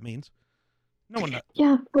don't know what that means. No one knows.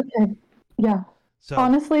 Yeah, okay. Yeah. So,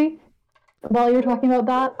 honestly, while you're talking about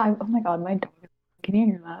that, oh my god, my dog. Can you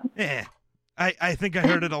hear that? I think I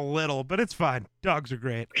heard it a little, but it's fine. Dogs are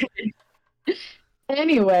great.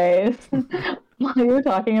 Anyways, while you were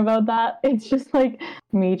talking about that, it's just like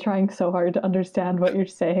me trying so hard to understand what you're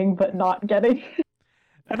saying, but not getting.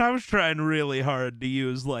 And I was trying really hard to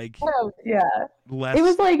use like less it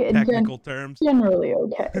was like technical terms. Generally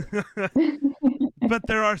okay. But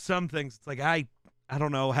there are some things. It's like I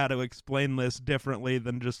don't know how to explain this differently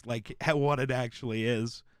than just like what it actually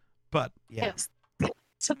is. But yeah. Yes.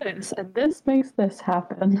 So this and this makes this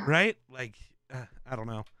happen. Right? Like I don't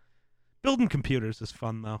know. Building computers is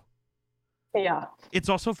fun though. Yeah. It's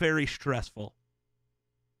also very stressful.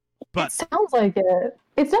 But it sounds like it.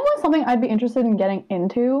 It's definitely something I'd be interested in getting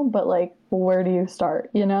into, but like, where do you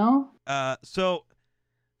start, So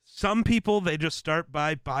some people, they just start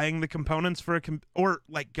by buying the components for or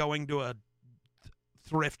like going to a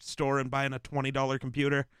thrift store and buying a $20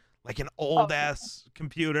 computer, like an old ass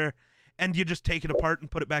computer, and you just take it apart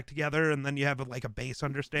and put it back together, and then you have like a base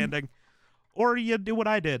understanding. Or you do what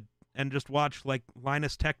I did and just watch like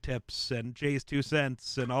Linus Tech Tips and Jay's 2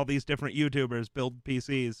 Cents and all these different YouTubers build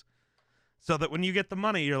PCs. So that when you get the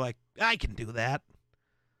money, you're like, I can do that.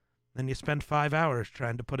 Then you spend 5 hours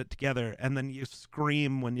trying to put it together, and then you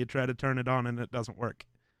scream when you try to turn it on and it doesn't work.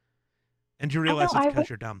 And you realize it's because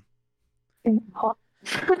you're dumb.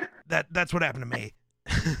 That's what happened to me.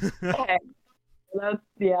 Okay.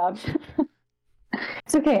 Yeah.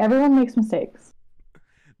 It's okay. Everyone makes mistakes.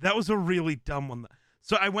 That was a really dumb one.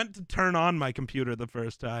 So I went to turn on my computer the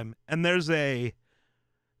first time, and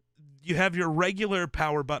you have your regular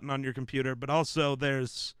power button on your computer, but also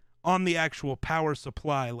there's on the actual power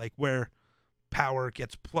supply, like where power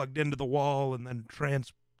gets plugged into the wall and then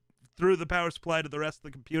through the power supply to the rest of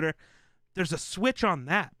the computer. There's a switch on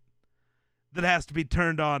that has to be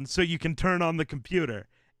turned on so you can turn on the computer.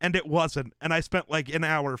 And it wasn't. And I spent like an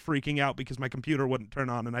hour freaking out because my computer wouldn't turn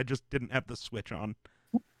on and I just didn't have the switch on.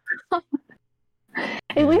 At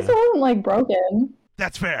least it wasn't like broken.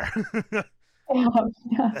 That's fair.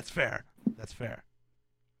 Yeah. That's fair.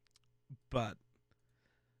 But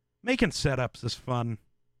making setups is fun.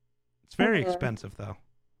 It's very expensive though.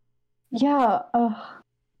 Yeah.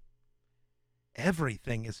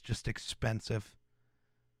 Everything is just expensive.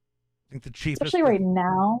 I think the cheapest. Especially right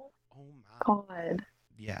now. Oh my God.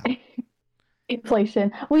 Yeah.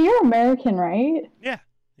 Inflation. Well, you're American, right? Yeah.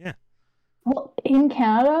 Well, in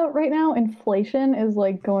Canada right now, inflation is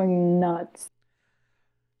like going nuts.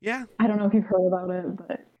 Yeah. I don't know if you've heard about it,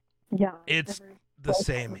 but yeah. It's the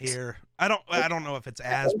same here. I don't know if it's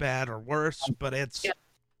as bad or worse, but it's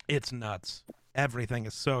nuts. Everything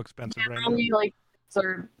is so expensive right now. I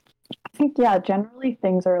think generally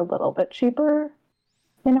things are a little bit cheaper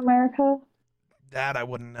in America. That I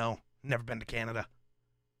wouldn't know. Never been to Canada.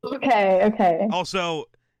 Okay. Also,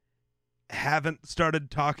 haven't started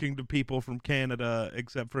talking to people from Canada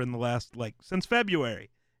except for in the last, since February.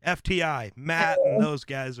 FTI, Matt, and those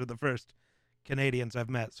guys are the first Canadians I've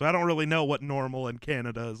met. So I don't really know what normal in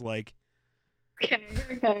Canada is like.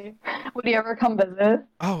 Okay. Would you ever come visit?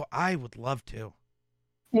 Oh, I would love to.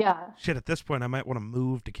 Yeah. Shit, at this point, I might want to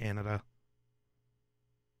move to Canada.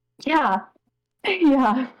 Yeah.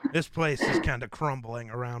 Yeah. This place is kind of crumbling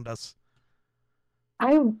around us.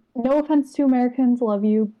 No offense to Americans, love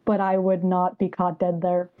you, but I would not be caught dead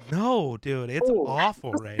there. No, dude, it's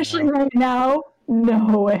awful right now. Especially right now.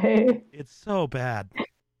 No way. It's so bad.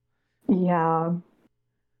 Yeah.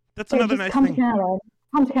 That's another nice come thing. To Canada.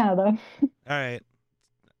 Come to Canada. All right.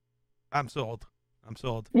 I'm sold.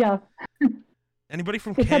 Yeah. Anybody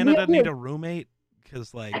from Canada need a roommate?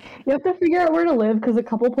 Because, you have to figure out where to live because a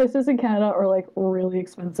couple places in Canada are, really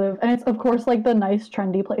expensive. And it's, of course, the nice,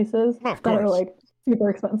 trendy places that are, super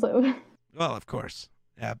expensive. Well, of course.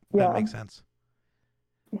 Yeah, that makes sense.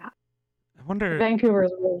 Yeah. I wonder... Vancouver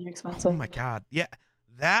is really expensive. Oh, my God. Yeah,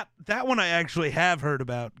 that one I actually have heard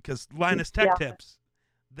about because Linus Tech Tips,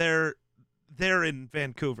 they're in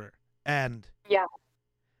Vancouver. And...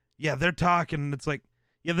 Yeah, they're talking. It's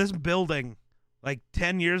this building...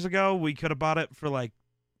 10 years ago, we could have bought it for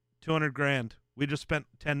 $200,000. We just spent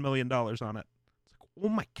 $10 million on it. It's oh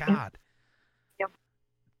my God. Yep.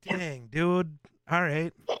 Dang, dude. All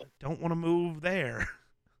right. Don't want to move there.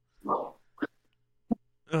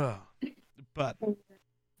 Ugh. But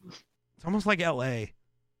it's almost like LA.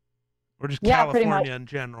 Or just California in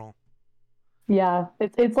general. Yeah,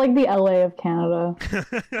 it's like the LA of Canada.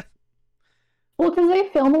 Well, because they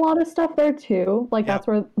film a lot of stuff there too. That's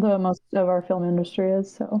where the most of our film industry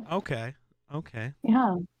is. So. Okay.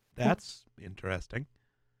 Yeah. That's interesting.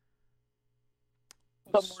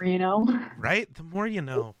 The more you know. Right? The more you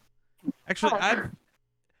know. Actually,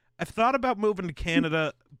 I've thought about moving to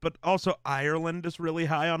Canada, but also Ireland is really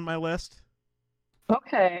high on my list.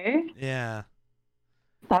 Okay. Yeah.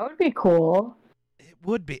 That would be cool. It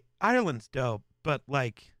would be. Ireland's dope, but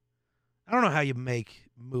I don't know how you make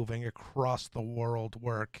moving across the world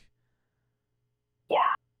work. Yeah.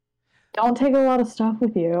 Don't take a lot of stuff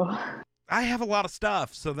with you. I have a lot of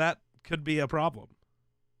stuff, so that could be a problem.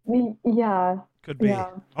 Yeah. Could be.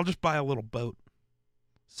 Yeah. I'll just buy a little boat.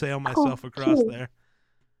 Sail myself across there.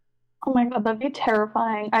 Oh my God, that'd be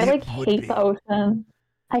terrifying. I hate the ocean.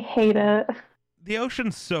 I hate it. The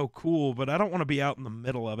ocean's so cool, but I don't want to be out in the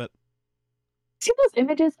middle of it. See those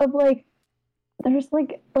images of there's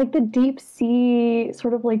the deep sea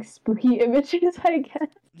sort of spooky images, I guess.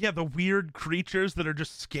 Yeah, the weird creatures that are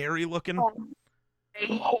just scary looking. I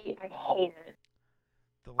hate it.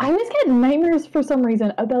 I always get nightmares for some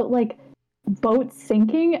reason about boats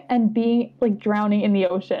sinking and being drowning in the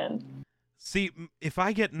ocean. See, if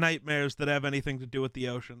I get nightmares that have anything to do with the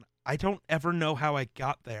ocean, I don't ever know how I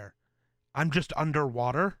got there. I'm just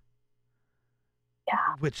underwater.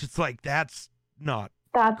 Yeah. Which is that's not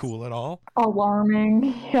cool at all.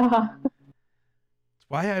 Alarming. Yeah. That's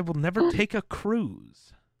why I will never take a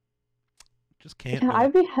cruise. Just can't. Yeah,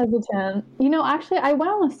 I'd be hesitant. Actually, I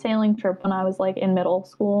went on a sailing trip when I was in middle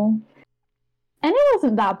school. And it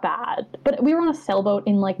wasn't that bad. But we were on a sailboat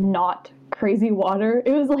in not crazy water.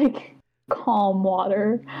 It was calm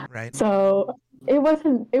water. Right. So it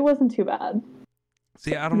wasn't too bad.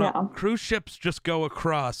 See, I don't know. Cruise ships just go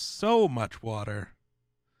across so much water.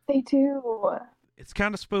 They do. It's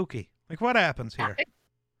kind of spooky. What happens here?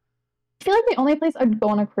 I feel the only place I'd go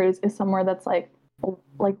on a cruise is somewhere that's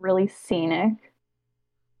really scenic.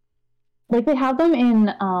 They have them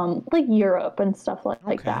in Europe and stuff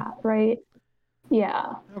like that, right?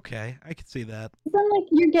 Yeah. Okay, I can see that. Then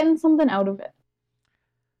you're getting something out of it.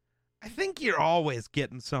 I think you're always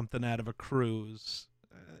getting something out of a cruise.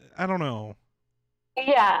 I don't know.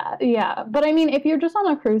 Yeah. But I mean, if you're just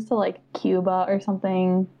on a cruise to Cuba or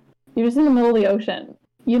something, you're just in the middle of the ocean,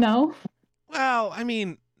 Well, I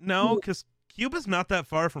mean, no, because Cuba's not that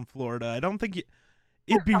far from Florida. I don't think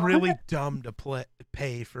it'd be really dumb to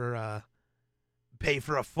pay for a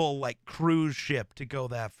full cruise ship to go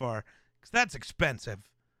that far, because that's expensive.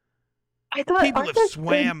 I thought people have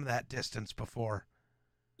swam that distance before.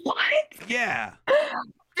 What? Yeah.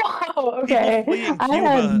 Oh, okay. People fleeing I Cuba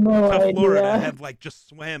had no to Florida idea. have just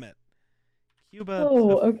swam it. Cuba.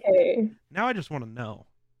 Oh, okay. Now I just want to know.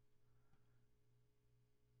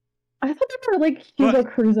 I thought there were Cuba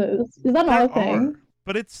cruises. Is that not a thing?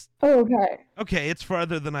 But it's. Oh, okay. Okay, it's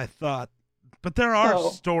farther than I thought. But there are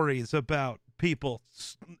stories about people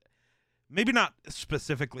maybe not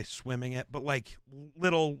specifically swimming it, but like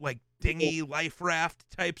little like dinghy life raft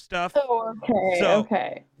type stuff. Oh, okay, So,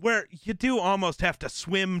 okay. where you do almost have to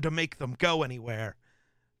swim to make them go anywhere.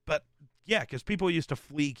 But yeah, because people used to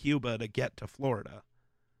flee Cuba to get to Florida.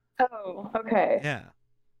 Oh, okay. Yeah.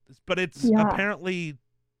 But it's Yeah. apparently,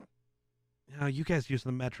 you guys use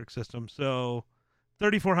the metric system, so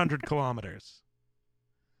 3,400 kilometers.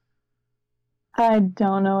 I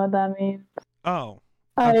don't know what that means. Oh.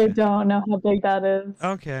 I Okay. don't know how big that is.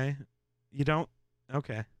 Okay. You don't?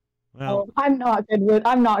 Okay. Well, I'm not good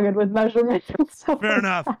with measurements and stuff. fair like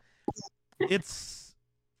enough. that. It's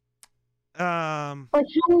Like, how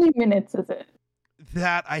many minutes is it?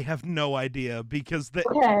 that I have no idea because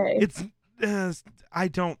Okay. it's I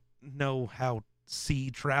don't know how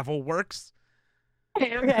sea travel works.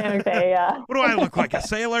 Okay, yeah. What do I look like, a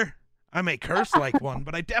sailor? I may curse like one,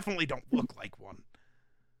 but I definitely don't look like one.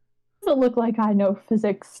 Does it look like I know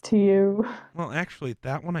physics to you? Well, actually,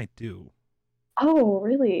 that one I do. Oh,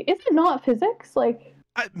 really? Is it not physics? Like,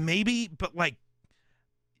 Maybe, but like,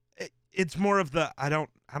 it's more of the I don't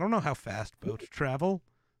know how fast boats travel,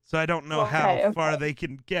 so I don't know how far they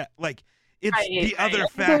can get. Like, it's the other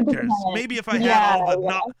factors. Maybe if I had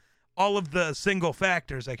all of the single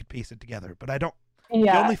factors, I could piece it together. But I don't.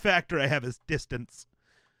 Yeah. The only factor I have is distance.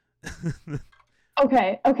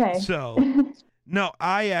 Okay. So, no,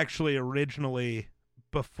 I actually originally,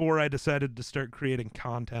 before I decided to start creating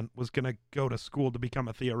content, was going to go to school to become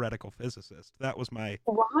a theoretical physicist. That was my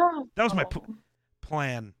Wow.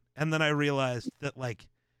 plan. And then I realized that, like,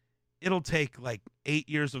 it'll take, like, 8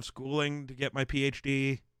 years of schooling to get my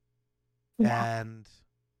PhD. Yeah. And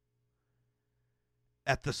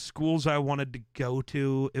at the schools I wanted to go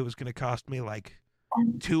to, it was going to cost me, like,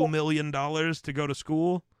 $2 million to go to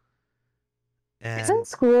school. And Isn't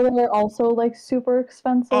school there also like super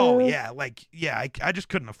expensive? oh yeah, I just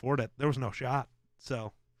couldn't afford it. There was no shot.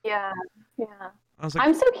 So Yeah. I was like,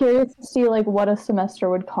 I'm so curious to see like what a semester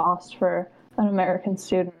would cost for an American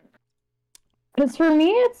student. Because for me,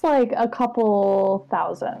 it's like a couple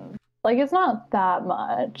thousand. Like it's not that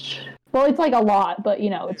much. Well, it's like a lot, but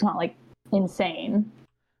it's not like insane.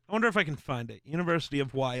 I wonder if I can find it. University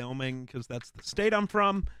of Wyoming, because that's the state I'm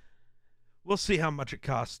from. We'll see how much it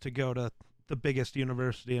costs to go to the biggest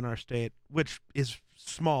university in our state, which is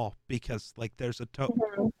small because like there's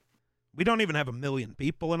we don't even have 1 million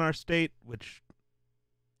people in our state, which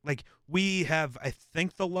like we have I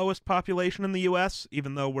think the lowest population in the US,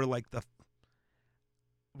 even though we're like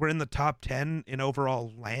we're in the top 10 in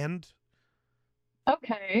overall land.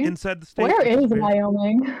 Okay. Inside the state. Where is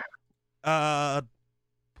Wyoming? Let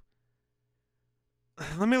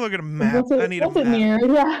me look at a map. What's it near?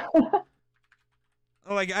 Yeah.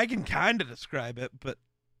 Like, I can kind of describe it, but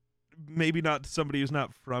maybe not to somebody who's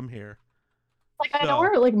not from here. Like, I know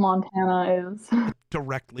where, like, Montana is.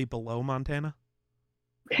 Directly below Montana?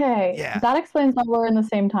 Okay. Yeah. That explains why we're in the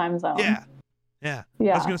same time zone. Yeah. I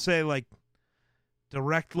was going to say, like,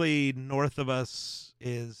 directly north of us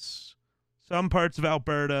is some parts of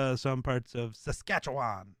Alberta, some parts of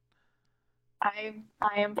Saskatchewan. I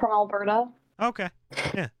am from Alberta. Okay.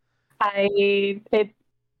 Yeah.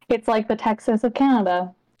 It's like the Texas of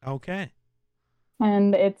Canada. Okay.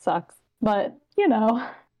 And it sucks. But,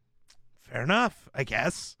 Fair enough, I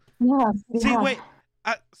guess. Yeah. See, wait.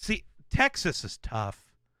 Texas is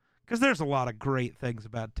tough. Because there's a lot of great things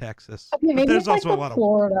about Texas. Okay, maybe but there's it's like also the a lot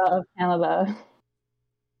Florida of Canada.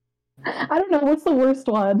 I don't know. What's the worst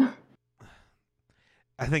one?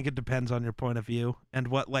 I think it depends on your point of view and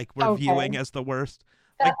what we're viewing as the worst.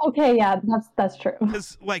 Okay, yeah, that's true.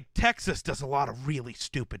 Because Texas does a lot of really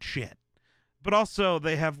stupid shit, but also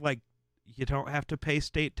they have you don't have to pay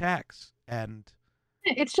state tax, and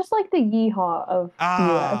it's just like the yeehaw of the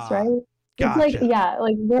U.S., right? Gotcha.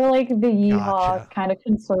 It's they're like the yeehaw kind of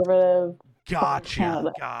conservative.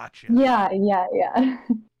 Gotcha. Yeah.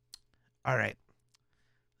 All right,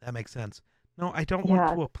 that makes sense. No, I don't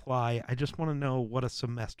want to apply. I just want to know what a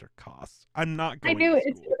semester costs. I'm not going. I do.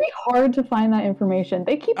 It's going to be hard to find that information.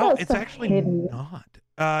 They keep that stuff actually hidden.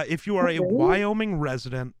 not. If you are a Wyoming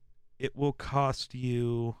resident, it will cost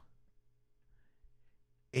you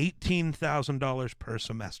 $18,000 per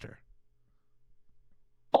semester.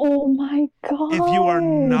 Oh my god! If you are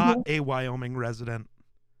not a Wyoming resident,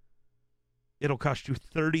 it'll cost you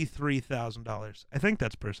 $33,000. I think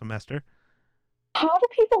that's per semester. How do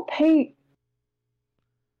people pay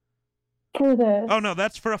for this? Oh no,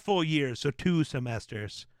 that's for a full year, so 2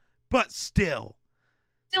 semesters. But still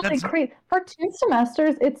like crazy. For 2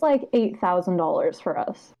 semesters, it's like $8,000 for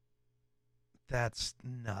us. That's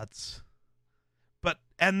nuts.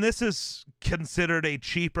 And this is considered a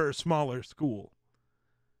cheaper, smaller school.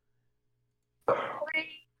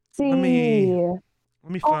 See. Let me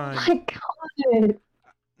Oh find. my god.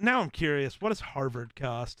 Now I'm curious. What does Harvard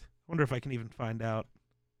cost? I wonder if I can even find out.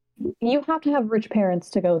 You have to have rich parents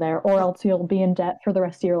to go there, or else you'll be in debt for the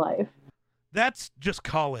rest of your life. That's just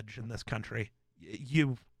college in this country.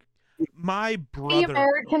 My Hey, brother.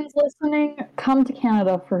 Americans listening, come to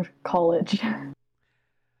Canada for college.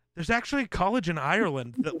 There's actually a college in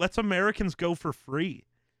Ireland that lets Americans go for free.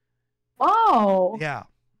 Wow. Yeah.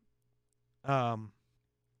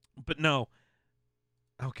 But no.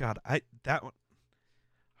 Oh God, that one.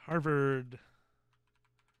 Harvard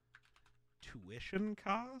tuition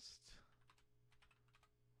cost?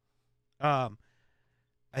 I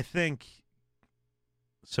think.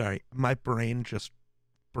 Sorry, my brain just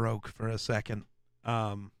broke for a second.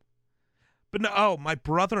 But no. Oh, my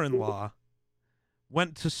brother-in-law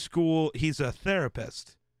went to school. He's a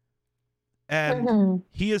therapist, and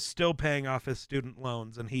he is still paying off his student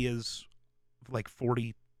loans, and he is like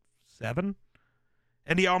 47,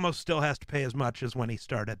 and he almost still has to pay as much as when he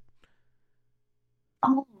started.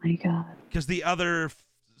 Oh my god. Because the other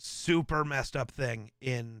super messed up thing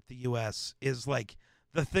in the U.S. is like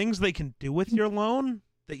the things they can do with your loan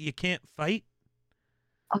that you can't fight.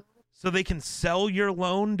 So they can sell your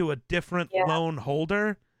loan to a different loan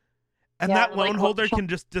holder, and that loan holder can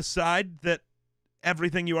just decide that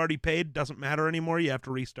everything you already paid doesn't matter anymore. You have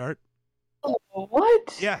to restart. Oh,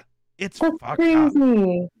 what? Yeah, it's That's fucked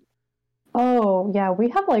crazy. up. Oh yeah, we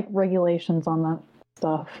have like regulations on that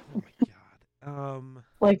stuff. Oh my god.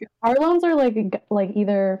 Like our loans are like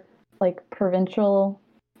either like provincial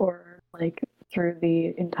or like through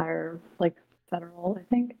the entire like federal, I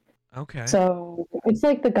think. Okay. So it's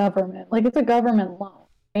like the government, like it's a government loan,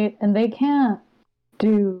 right? And they can't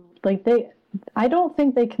do like I don't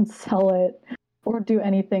think they can sell it or do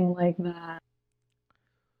anything like that.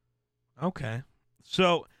 Okay.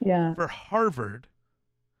 So Yeah. for Harvard,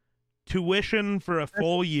 tuition for a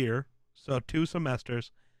full year, so 2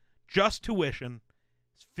 semesters, just tuition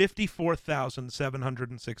is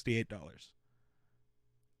 $54,768.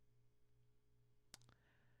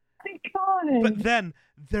 My God. But then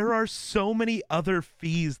there are so many other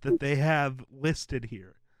fees that they have listed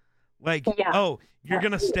here. Like, you're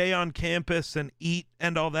going to stay on campus and eat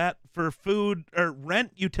and all that for food or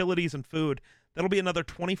rent, utilities, and food. That'll be another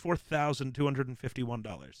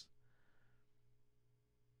 $24,251.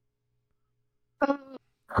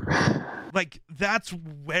 Like, that's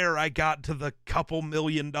where I got to the couple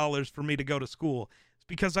 $1,000,000 for me to go to school. It's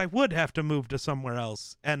because I would have to move to somewhere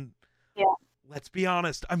else. And let's be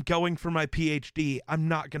honest, I'm going for my PhD. I'm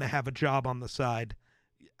not going to have a job on the side.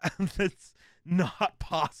 That's not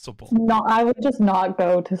possible. No, I would just not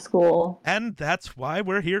go to school. And that's why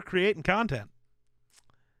we're here creating content.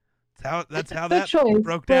 That's how the that choice,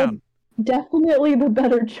 broke down. Definitely the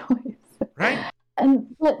better choice. Right?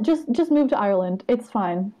 But just move to Ireland. It's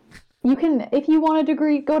fine. You can, if you want a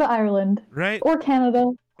degree, go to Ireland. Right. Or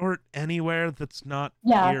Canada. Or anywhere that's not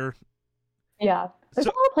here. Yeah. There's a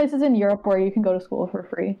lot of places in Europe where you can go to school for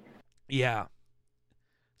free. Yeah.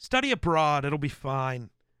 Study abroad. It'll be fine.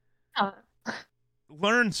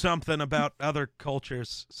 Learn something about other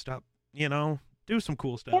cultures. Stuff, do some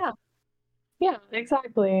cool stuff. Yeah,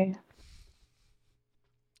 exactly.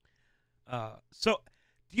 So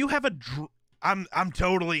do you have I'm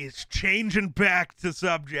totally changing back to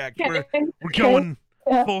subject. We're going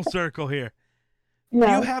full circle here. Yeah.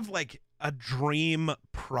 Do you have like a dream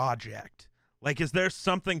project? Like, is there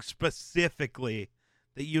something specifically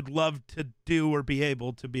that you'd love to do or be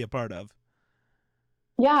able to be a part of?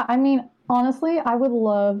 Yeah, I mean, honestly, I would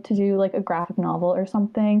love to do like a graphic novel or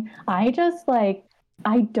something. I don't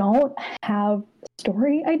have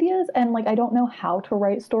story ideas and like I don't know how to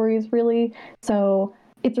write stories really. So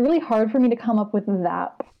it's really hard for me to come up with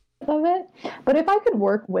that part of it. But if I could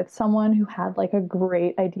work with someone who had like a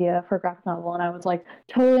great idea for a graphic novel and I was like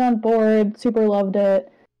totally on board, super loved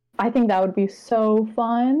it, I think that would be so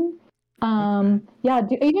fun. Yeah,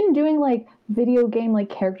 even doing like video game like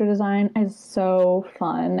character design is so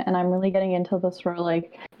fun, and I'm really getting into this sort of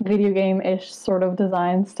like video game-ish sort of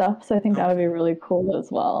design stuff. So I think that would be really cool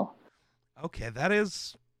as well. Okay, that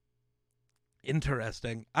is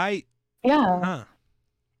interesting. Yeah.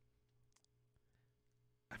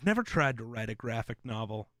 I've never tried to write a graphic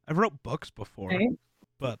novel. I've wrote books before,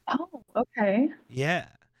 but okay. Yeah,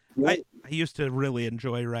 I used to really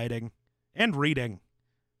enjoy writing and reading.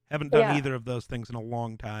 Haven't done either of those things in a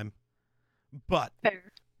long time. But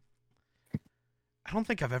Fair. I don't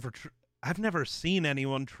think I've never seen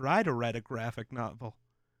anyone try to write a graphic novel.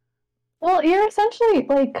 Well, you're essentially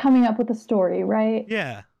like coming up with a story, right?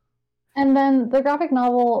 Yeah. And then the graphic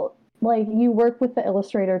novel, like you work with the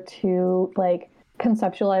illustrator to like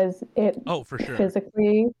conceptualize it Oh, for sure.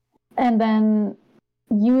 physically, and then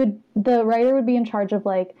the writer would be in charge of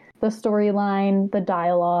like the storyline, the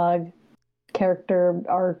dialogue, character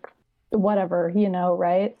arc, whatever,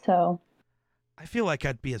 right? So I feel like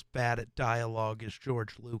I'd be as bad at dialogue as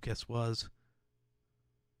George Lucas was.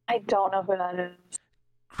 I don't know who that is.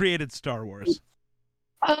 Created Star Wars.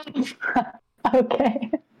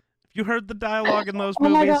 Okay. You heard the dialogue in those Oh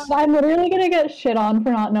movies? my god, I'm literally gonna get shit on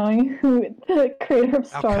for not knowing who the creator of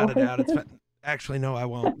Star Wars I'll cut it out. is. Actually, no, I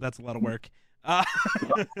won't. That's a lot of work.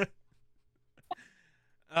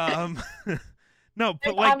 No,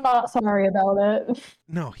 but like, I'm not sorry about it.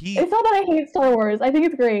 no, It's not that I hate Star Wars. I think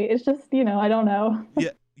it's great. It's just, I don't know.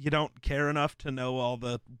 you don't care enough to know all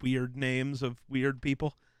the weird names of weird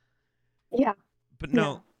people. Yeah. But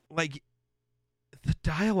no, like, the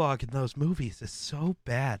dialogue in those movies is so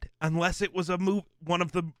bad. Unless it was one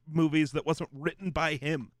of the movies that wasn't written by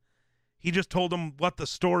him. He just told them what the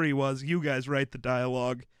story was. You guys write the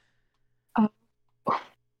dialogue.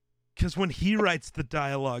 Because when he writes the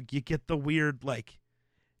dialogue, you get the weird, like,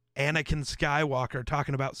 Anakin Skywalker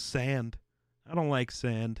talking about sand. I don't like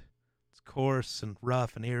sand. It's coarse and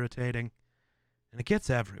rough and irritating. And it gets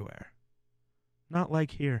everywhere. Not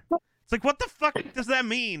like here. It's like, what the fuck does that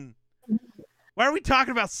mean? Why are we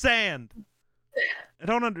talking about sand? I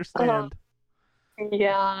don't understand.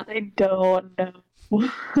 Yeah, I don't know.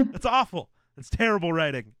 That's awful. That's terrible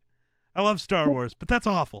writing. I love Star Wars, but that's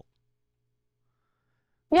awful.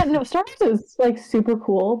 Yeah, no, Star Wars is like super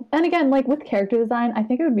cool. And again, like with character design, I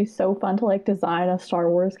think it would be so fun to like design a Star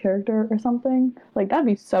Wars character or something. Like that'd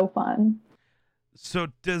be so fun. So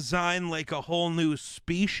design like a whole new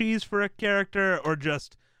species for a character or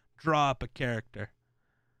just draw up a character?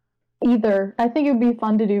 Either. I think it would be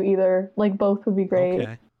fun to do either. Like both would be great.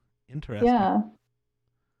 Okay. Interesting. Yeah.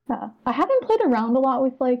 Yeah. I haven't played around a lot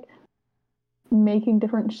with like making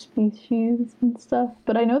different species and stuff,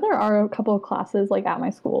 but I know there are a couple of classes like at my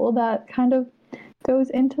school that kind of goes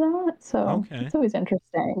into that. So it's always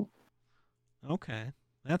interesting. Okay.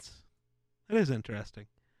 That is interesting.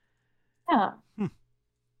 Yeah.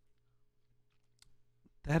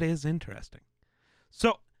 That is interesting.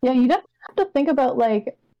 So yeah, you definitely have to think about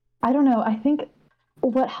like, I don't know, I think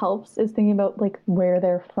what helps is thinking about like where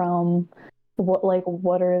they're from,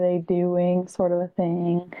 what are they doing, sort of a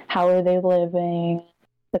thing, how are they living,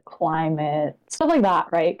 the climate, stuff like that,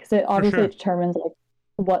 right? Because it obviously determines like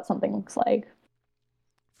what something looks like.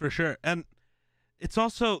 For sure. And it's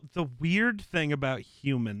also the weird thing about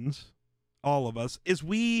humans, all of us, is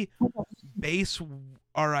we base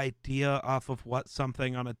our idea off of what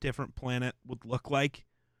something on a different planet would look like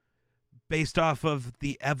based off of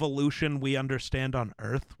the evolution we understand on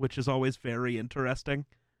Earth, which is always very interesting.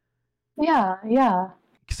 Yeah.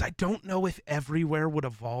 Because I don't know if everywhere would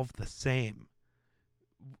evolve the same.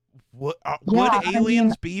 Would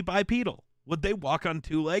aliens be bipedal? Would they walk on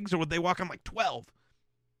 2 legs or would they walk on like 12?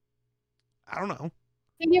 I don't know.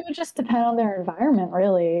 I think it would just depend on their environment,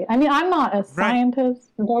 really. I mean, I'm not a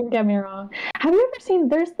scientist, don't get me wrong. Have you ever seen,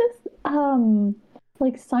 there's this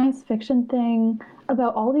like science fiction thing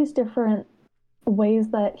about all these different ways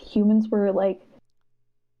that humans were like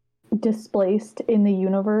displaced in the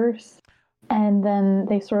universe, and then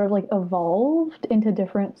they sort of like evolved into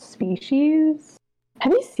different species.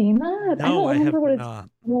 Have you seen that? No, I don't remember what not.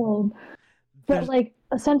 It's called. But like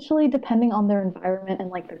essentially depending on their environment and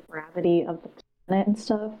like the gravity of the planet and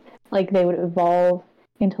stuff, like they would evolve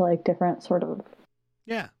into like different sort of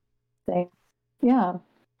things. Yeah.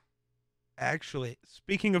 Actually,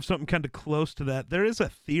 speaking of something kind of close to that, there is a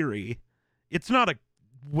theory. It's not a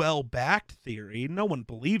well-backed theory. No one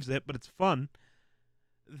believes it, but it's fun.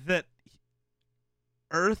 That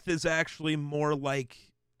Earth is actually more like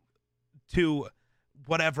to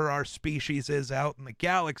whatever our species is out in the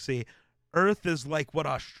galaxy. Earth is like what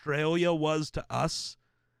Australia was to us.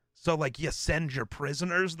 So, like, you send your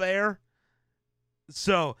prisoners there.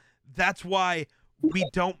 So, that's why we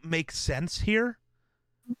don't make sense here.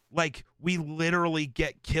 Like, we literally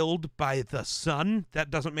get killed by the sun.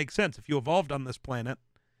 That doesn't make sense. If you evolved on this planet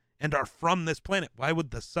and are from this planet, why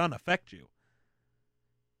would the sun affect you?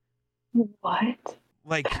 What?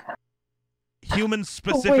 Like, humans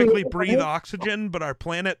specifically breathe oxygen, but our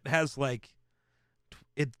planet has, like,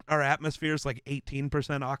 our atmosphere is, like,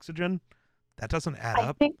 18% oxygen. That doesn't add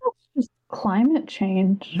up. I think that's just climate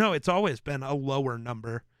change. No, it's always been a lower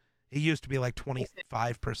number. It used to be, like,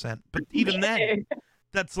 25%. But even then,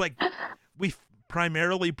 that's, like, we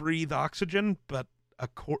primarily breathe oxygen, but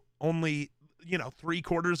only,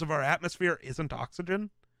 3/4 of our atmosphere isn't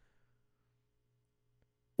oxygen.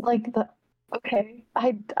 Like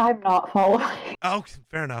I'm not following. Oh,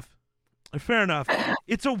 fair enough. Fair enough.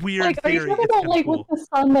 It's a weird Like, are you theory. talking It's about, kind of like, cool. with the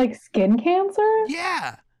sun, like, skin cancer?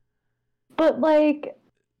 Yeah. But, like,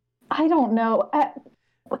 I don't know.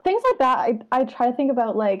 Things like that, I try to think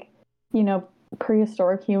about, like, you know,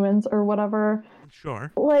 prehistoric humans or whatever.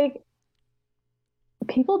 Sure. Like,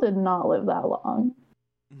 people did not live that long.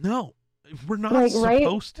 No, we're not Like, right?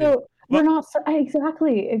 supposed to. So we're not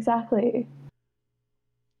exactly.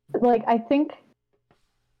 Like, I think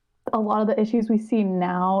a lot of the issues we see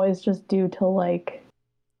now is just due to, like,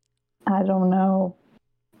 I don't know,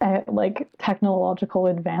 like, technological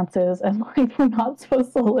advances, and, like, we're not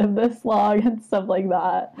supposed to live this long and stuff like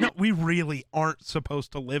that. No, we really aren't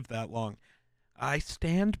supposed to live that long. I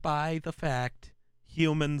stand by the fact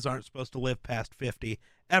humans aren't supposed to live past 50.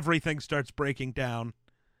 Everything starts breaking down.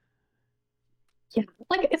 Yeah,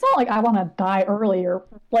 like, it's not like I want to die earlier.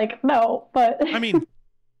 Like, no, but I mean,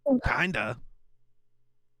 kinda.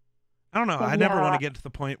 I don't know. I never want to yeah, get to the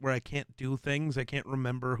point where I can't do things. I can't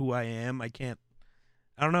remember who I am. I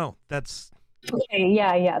don't know. okay,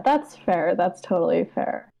 yeah, that's fair. That's totally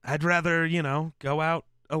fair. I'd rather, go out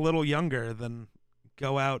a little younger than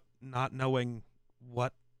go out not knowing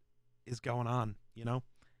what is going on,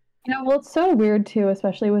 Well, it's so weird too,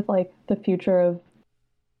 especially with, like, the future of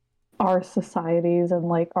our societies and,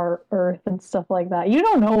 like, our Earth and stuff like that. You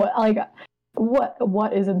don't know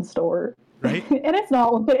what is in store, Right? and it's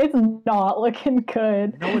not looking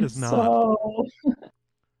good. No, it is not. So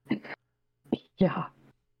yeah.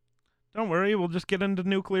 Don't worry, we'll just get into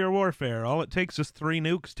nuclear warfare. All it takes is 3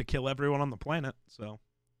 nukes to kill everyone on the planet, so.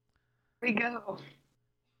 Here we go.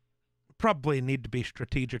 Probably need to be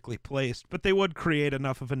strategically placed, but they would create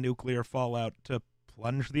enough of a nuclear fallout to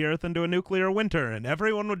plunge the Earth into a nuclear winter, and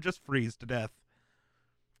everyone would just freeze to death.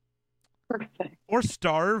 Perfect. Or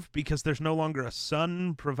starve because there's no longer a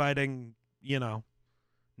sun providing,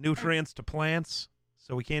 nutrients to plants,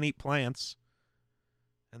 so we can't eat plants.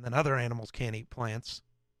 And then other animals can't eat plants,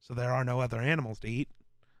 so there are no other animals to eat.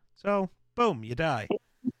 So, boom, you die.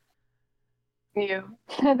 Yeah.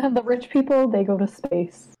 And then the rich people, they go to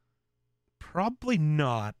space. Probably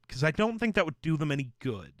not, because I don't think that would do them any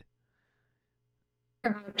good.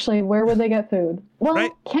 Actually, where would they get food? Well,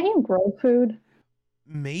 Right. Can't you grow food?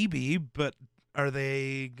 Maybe, but are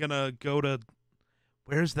they gonna go to,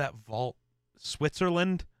 where's that vault?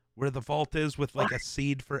 Switzerland? Where the vault is with, like, a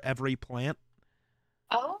seed for every plant?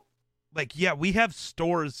 Oh. Like, yeah, we have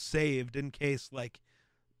stores saved in case, like,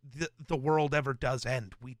 the world ever does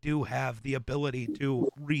end. We do have the ability to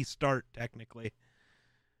restart, technically.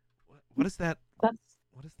 What is that? What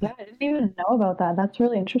is Yeah, that? I didn't even know about that. That's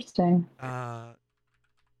really interesting. Let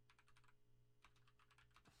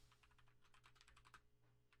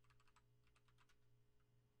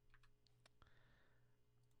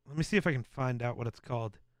me see if I can find out what it's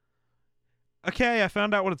called. Okay, I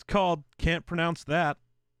found out what it's called. Can't pronounce that.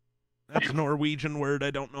 That's a Norwegian word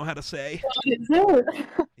I don't know how to say. What is it?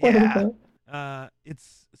 Yeah.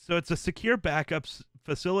 It's a secure backup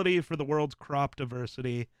facility for the world's crop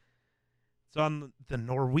diversity. It's on the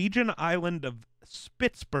Norwegian island of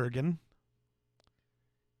Spitsbergen.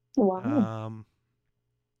 Wow.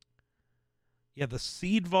 Yeah, the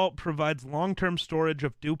seed vault provides long-term storage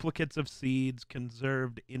of duplicates of seeds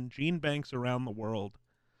conserved in gene banks around the world.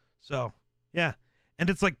 So, yeah. And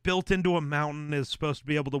it's, like, built into a mountain, is supposed to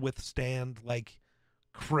be able to withstand, like,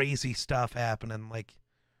 crazy stuff happening. Like,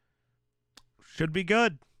 should be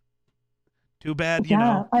good. Too bad,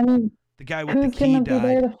 I mean, the guy with the who's key gonna be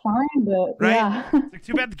there died. to find it? Right? Yeah. It's like,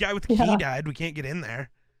 too bad the guy with the key Yeah. died. We can't get in there.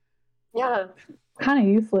 Yeah. Kind of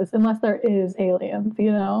useless unless there is aliens,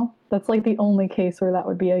 That's, like, the only case where that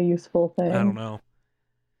would be a useful thing. I don't know.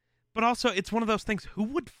 But also, it's one of those things, who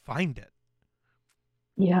would find it?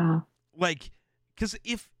 Yeah. Like, because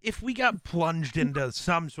if we got plunged into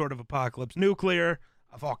some sort of apocalypse, nuclear,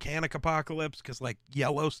 a volcanic apocalypse, because, like,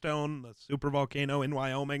 Yellowstone, the super volcano in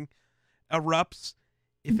Wyoming, erupts.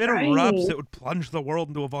 If it erupts, it would plunge the world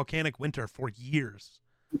into a volcanic winter for years.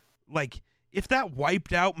 Like, if that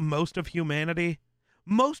wiped out most of humanity,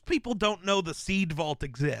 most people don't know the seed vault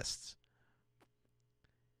exists.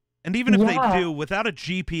 And even if they do, without a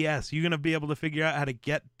GPS, you're going to be able to figure out how to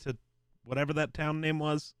get to whatever that town name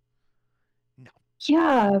was? No.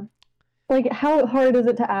 Yeah. Like, how hard is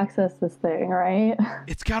it to access this thing, right?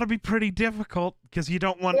 It's got to be pretty difficult, because you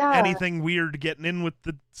don't want anything weird getting in with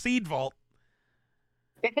the seed vault.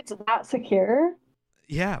 If it's that secure?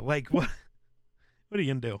 Yeah, like, what are you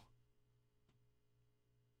going to do?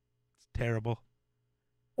 It's terrible.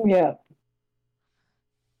 Yeah.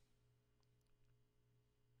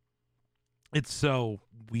 It's so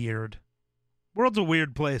weird. World's a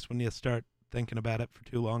weird place when you start thinking about it for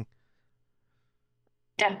too long.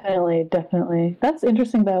 Definitely, definitely. That's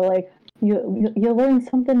interesting though. Like you learn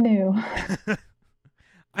something new.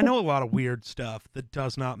 I know a lot of weird stuff that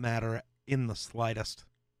does not matter in the slightest.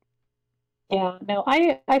 Yeah, no,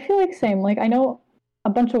 I feel like same. Like I know a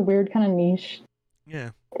bunch of weird kind of niche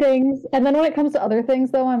Yeah. things, and then when it comes to other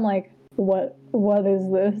things, though, I'm like, what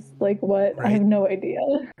is this? Like, what? I have Right. no idea.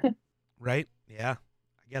 Right? Yeah.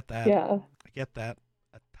 I get that. Yeah. I get that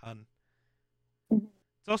a ton.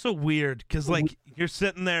 It's also weird because, like, you're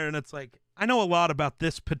sitting there and it's like, I know a lot about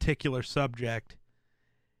this particular subject.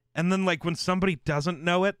 And then, like, when somebody doesn't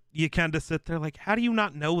know it, you kind of sit there like, how do you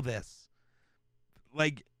not know this?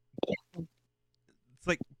 Like, it's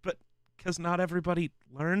like, but because not everybody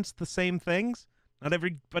learns the same things. Not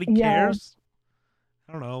everybody Yeah. cares.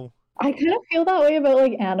 I don't know. I kind of feel that way about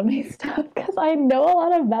like anime stuff because I know a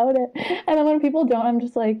lot about it, and then when people don't, I'm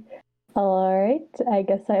just like, all right, I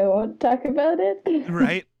guess I won't talk about it.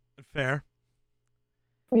 Right? Fair.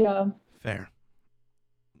 Yeah. Fair.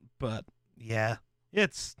 But yeah,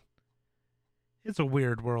 it's a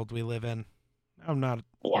weird world we live in. I'm not.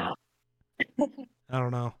 Yeah. I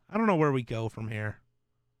don't know. I don't know where we go from here.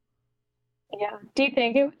 Yeah. Do you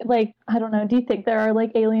think it like I don't know? Do you think there are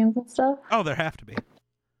like aliens and stuff? Oh, there have to be.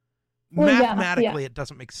 Well, yeah, Mathematically, yeah. it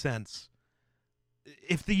doesn't make sense.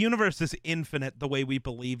 If the universe is infinite the way we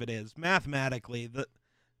believe it is, mathematically,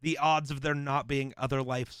 the odds of there not being other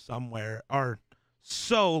life somewhere are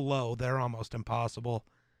so low they're almost impossible.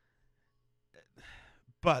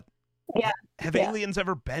 But Yeah. have Yeah. aliens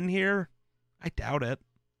ever been here? I doubt it.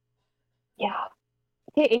 Yeah.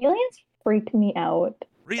 Okay, aliens freak me out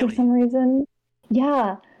for Really? some reason.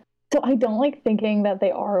 Yeah. So I don't like thinking that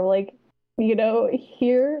they are like,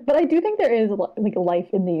 here, but I do think there is like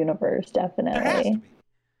life in the universe, There has to definitely.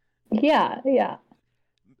 be. Yeah, yeah.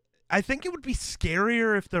 I think it would be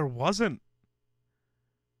scarier if there wasn't.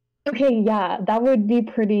 Okay, yeah, that would be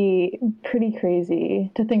pretty crazy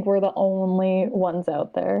to think we're the only ones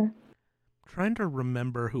out there. Trying to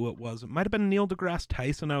remember who it was. It might have been Neil deGrasse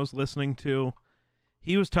Tyson I was listening to.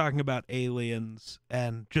 He was talking about aliens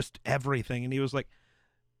and just everything, and he was like,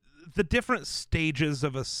 the different stages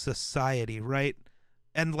of a society, right?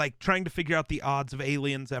 And like trying to figure out the odds of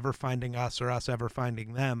aliens ever finding us or us ever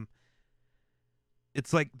finding them.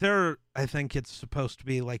 It's like I think it's supposed to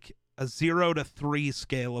be like a 0 to 3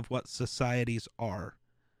 scale of what societies are.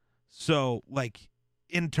 So, like,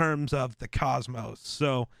 in terms of the cosmos.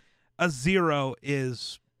 So, a 0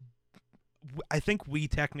 is, I think we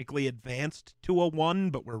technically advanced to a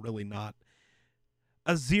 1, but we're really not.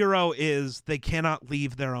 A 0 is they cannot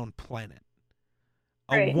leave their own planet.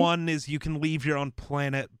 A Right. 1 is you can leave your own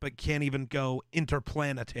planet, but can't even go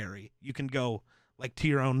interplanetary. You can go, like, to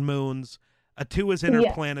your own moons. A 2 is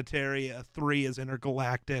interplanetary. A 3 is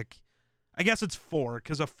intergalactic. I guess it's 4,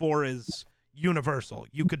 because a 4 is universal.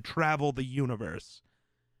 You could travel the universe.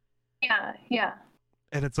 Yeah, yeah.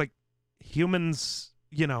 And it's like, humans,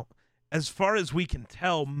 as far as we can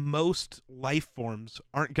tell, most life forms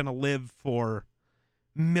aren't going to live for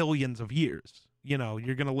millions of years. You're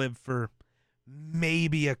going to live for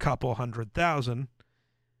maybe a couple 100,000,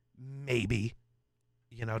 maybe,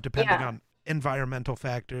 depending on environmental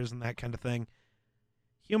factors and that kind of thing.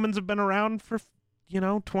 Humans have been around for,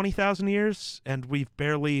 20,000 years, and we've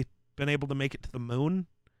barely been able to make it to the moon.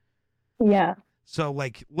 Yeah. So,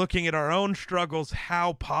 like, looking at our own struggles,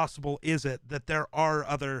 how possible is it that there are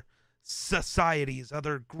other societies,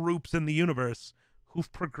 other groups in the universe who've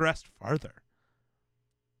progressed farther?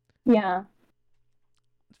 Yeah.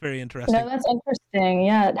 It's very interesting. No, that's interesting.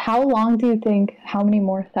 Yeah. How many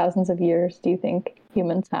more thousands of years do you think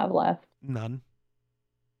humans have left? None.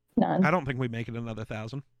 None. I don't think we make it another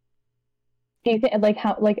 1,000. Do you think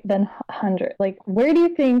then 100? Like, where do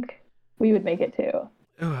you think we would make it to?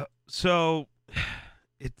 So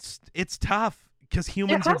it's tough because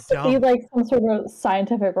humans There are has to dumb. be like some sort of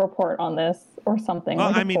scientific report on this or something, Well,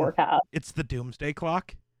 like I a mean, forecast. it's the doomsday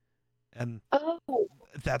clock, and Oh,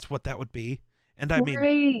 that's what that would be. And I mean,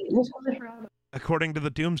 great. I totally forgot about according to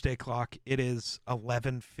the doomsday clock, it is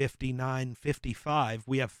 11:59:55.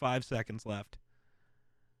 We have 5 seconds left.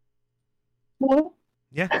 what?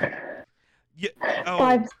 Yeah. Yeah. Oh,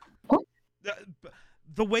 Five. What?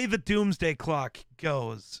 the way the doomsday clock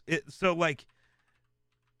goes, so like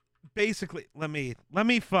basically, let me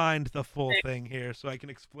find the full thing here so I can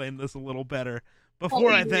explain this a little better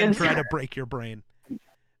before I then try to break your brain.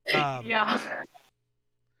 Yeah.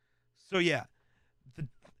 So yeah,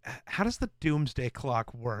 how does the doomsday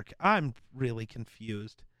clock work? I'm really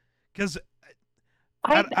confused because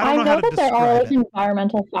I don't know how to that there are describe like it.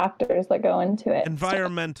 environmental factors that go into it.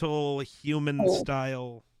 Environmental, human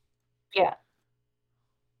style. Yeah.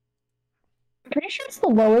 pretty sure it's the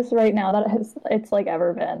lowest right now that it's like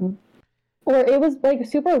ever been. Or it was like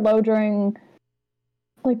super low during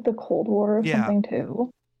like the Cold War or something too.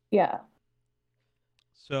 Yeah.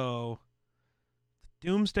 So,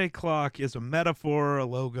 Doomsday Clock is a metaphor, a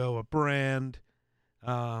logo, a brand.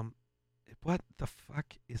 What the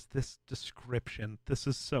fuck is this description? This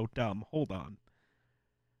is so dumb. Hold on.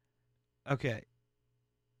 Okay.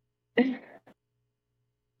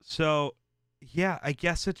 So, yeah, I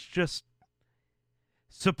guess it's just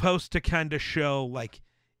supposed to kind of show, like,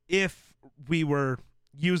 if we were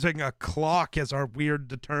using a clock as our weird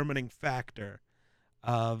determining factor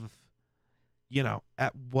of, you know,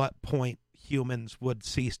 at what point humans would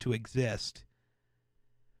cease to exist.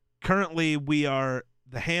 Currently, we are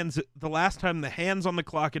the last time the hands on the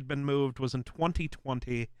clock had been moved was in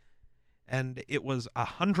 2020, and it was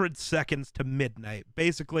 100 seconds to midnight.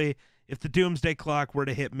 Basically, if the doomsday clock were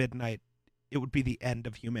to hit midnight, it would be the end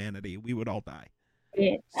of humanity. We would all die.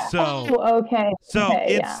 So, okay.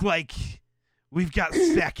 It's like we've got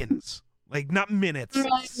seconds, like not minutes,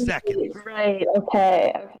 seconds. Right.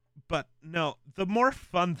 Okay. But no, the more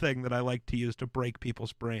fun thing that I like to use to break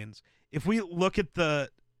people's brains, if we look at the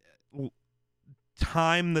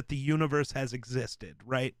time that the universe has existed,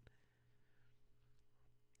 right?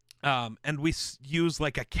 And we use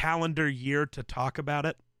like a calendar year to talk about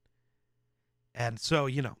it. And so,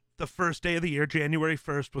 you know, the first day of the year, January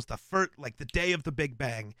 1st, was the first, like the day of the Big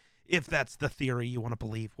Bang, if that's the theory you want to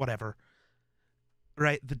believe, whatever.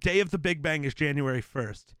 Right? The day of the Big Bang is January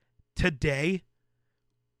 1st. Today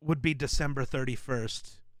would be December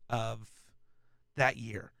 31st of that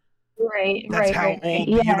year. Right. That's how old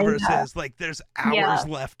the universe is. Like, there's hours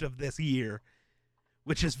left of this year,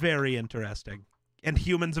 which is very interesting. And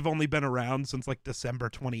humans have only been around since, like, December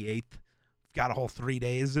 28th. Got a whole 3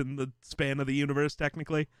 days in the span of the universe,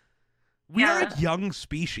 technically. We are a young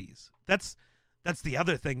species. That's the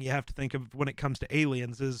other thing you have to think of when it comes to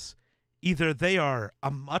aliens is either they are a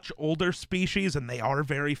much older species and they are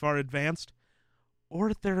very far advanced,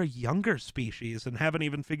 or they're a younger species and haven't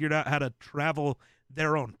even figured out how to travel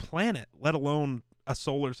their own planet, let alone a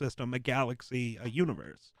solar system, a galaxy, a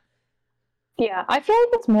universe. Yeah, I feel like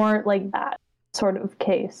it's more like that sort of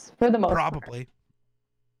case for the most part. Probably.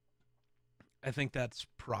 I think that's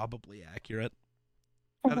probably accurate.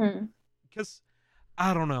 Because,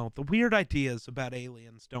 I don't know, the weird ideas about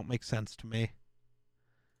aliens don't make sense to me.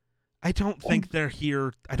 I don't think they're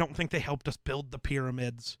here. I don't think they helped us build the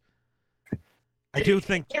pyramids. I do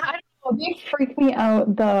think... Yeah, I don't know. They freak me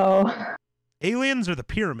out, though. Aliens or the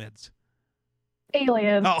pyramids?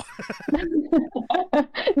 Aliens. Oh.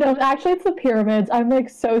 No, actually, it's the pyramids. I'm, like,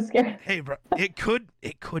 so scared. Hey, bro, it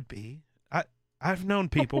could be. I've known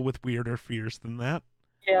people with weirder fears than that.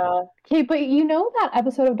 Yeah. Okay, but you know that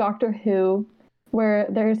episode of Doctor Who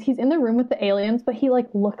where he's in the room with the aliens, but he, like,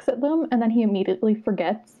 looks at them and then he immediately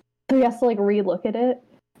forgets? So he has to, like, re-look at it,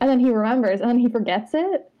 and then he remembers, and then he forgets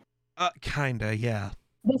it? Kinda, yeah.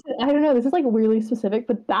 I don't know, this is like really specific,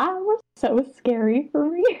 but that was so scary for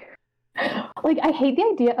me. Like, I hate the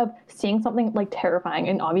idea of seeing something like terrifying,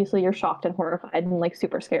 and obviously you're shocked and horrified and like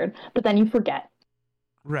super scared, but then you forget.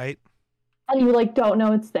 Right. And you like don't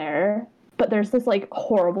know it's there, but there's this like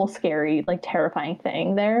horrible, scary, like terrifying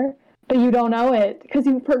thing there, but you don't know it because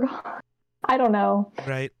you forgot. I don't know.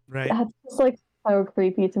 Right. That's just like so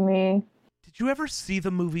creepy to me. Did you ever see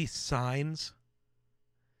the movie Signs?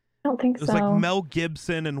 I don't think so. It was like Mel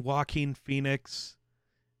Gibson and Joaquin Phoenix,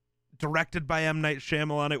 directed by M. Night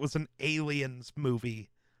Shyamalan. It was an aliens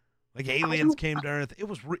movie. Like, aliens came to Earth. It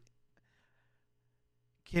was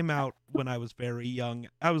came out when I was very young.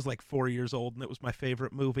 I was like 4 years old, and it was my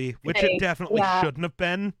favorite movie, which it definitely shouldn't have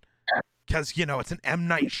been, because, you know, it's an M.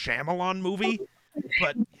 Night Shyamalan movie.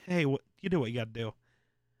 But, hey, you do what you gotta do.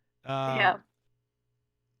 Yeah.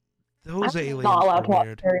 Those aliens not allowed to watch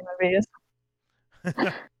weird. scary movies.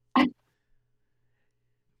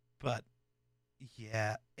 But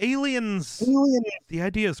yeah, aliens. The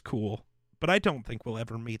idea is cool, but I don't think we'll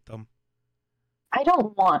ever meet them. I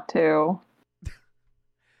don't want to.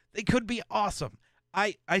 They could be awesome.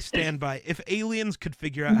 I stand by. If aliens could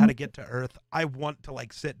figure out how to get to Earth, I want to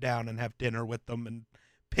like sit down and have dinner with them and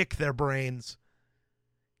pick their brains,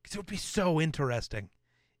 because it would be so interesting.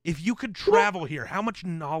 If you could travel here, how much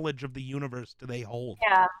knowledge of the universe do they hold?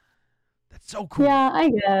 Yeah. That's so cool. Yeah,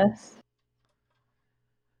 I guess.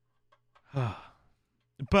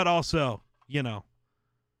 But also, you know,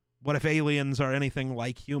 what if aliens are anything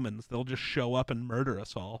like humans? They'll just show up and murder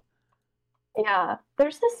us all. Yeah.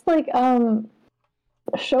 There's this like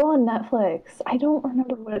show on Netflix. I don't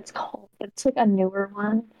remember what it's called, but it's like a newer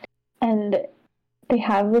one. And they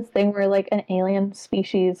have this thing where like an alien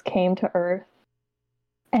species came to Earth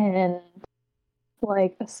and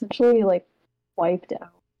like essentially like wiped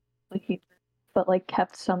out the humans, but like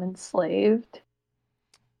kept some enslaved.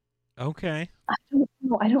 Okay. I don't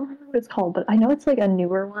know. I don't remember what it's called, but I know it's like a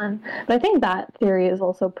newer one. But I think that theory is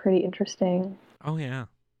also pretty interesting. Oh, yeah.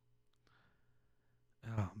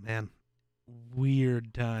 Oh, man.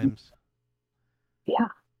 Weird times. Yeah.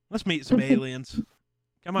 Let's meet some aliens.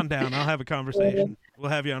 Come on down. I'll have a conversation. We'll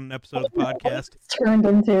have you on an episode of the podcast. It's turned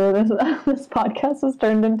into this podcast has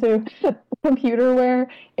turned into computerware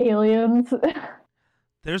aliens.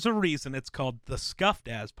 There's a reason it's called the Scuffed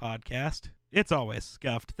As Podcast. It's always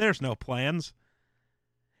scuffed. There's no plans.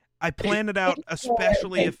 I plan it out,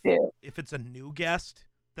 especially if it's a new guest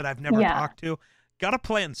that I've never talked to. Gotta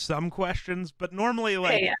plan some questions, but normally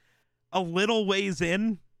a little ways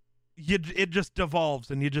in, it just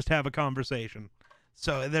devolves and you just have a conversation.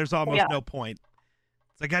 So there's almost no point.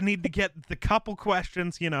 It's like I need to get the couple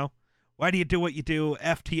questions, why do you do what you do,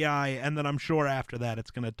 FTI, and then I'm sure after that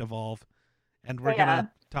it's going to devolve. And we're going to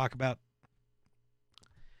talk about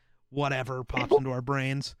whatever pops into our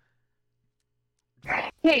brains.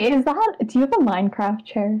 Hey, do you have a Minecraft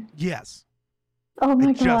chair? Yes. Oh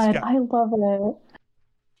my god, I love it.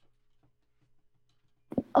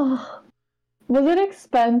 Oh, was it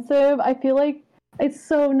expensive? I feel like it's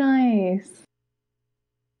so nice.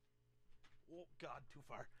 Oh god, too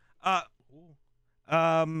far.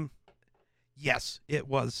 Yes, it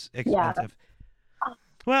was expensive. Yeah.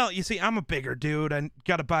 Well, you see, I'm a bigger dude. I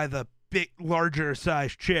got to buy the larger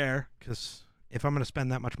size chair because if I'm going to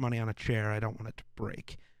spend that much money on a chair, I don't want it to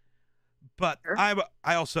break. But sure. I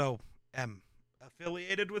also am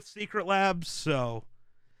affiliated with Secret Labs, so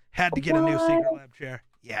had to get a new Secret Lab chair.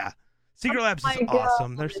 Yeah. Secret Labs is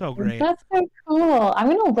awesome. They're so great. That's so cool. I'm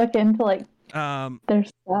going to look into their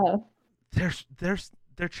stuff.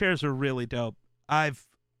 Their chairs are really dope. I've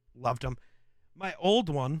loved them. My old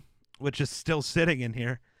one, which is still sitting in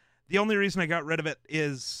here, the only reason I got rid of it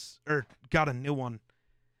got a new one.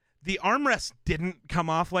 The armrests didn't come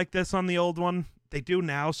off like this on the old one. They do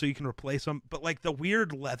now, so you can replace them. But like the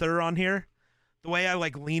weird leather on here, the way I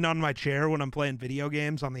like lean on my chair when I'm playing video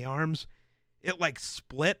games on the arms, it like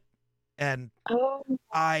split, and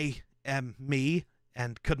I am me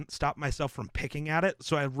and couldn't stop myself from picking at it,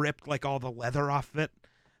 so I ripped like all the leather off of it.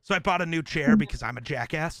 So I bought a new chair because I'm a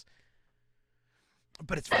jackass.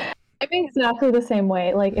 But it's fine. I'm exactly the same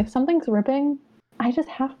way. Like if something's ripping, I just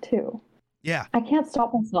have to. Yeah. I can't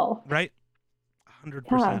stop myself. Right?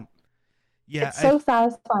 100%. Yeah. It's so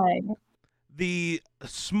satisfying. The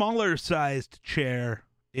smaller sized chair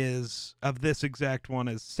of this exact one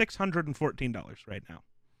is $614 right now.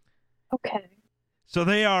 Okay. So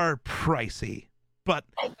they are pricey, but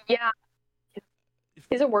yeah.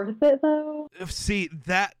 Is it worth it though? See,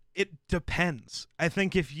 it depends. I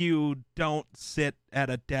think if you don't sit at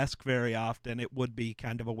a desk very often, it would be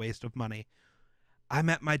kind of a waste of money. I'm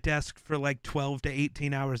at my desk for like 12 to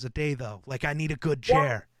 18 hours a day, though. Like, I need a good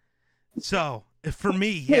chair. Yeah. So, for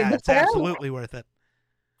me, it's absolutely worth it.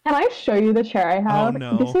 Can I show you the chair I have? Oh,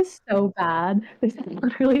 no. This is so bad. This is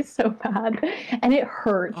literally so bad. And it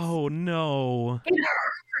hurts. Oh, no. It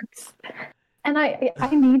hurts. And I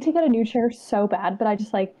need to get a new chair so bad, but I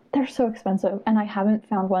just they're so expensive, and I haven't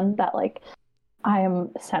found one that I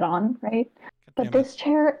am set on, right? But this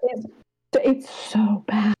chair it's so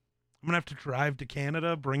bad. I'm gonna have to drive to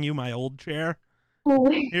Canada, bring you my old chair.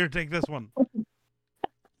 Here, take this one.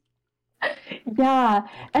 Yeah,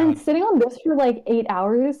 and sitting on this for 8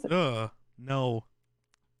 hours. No.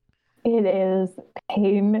 It is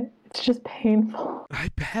pain. It's just painful. I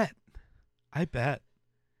bet.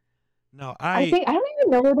 No, I don't even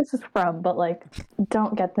know where this is from, but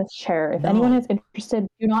don't get this chair. If anyone is interested,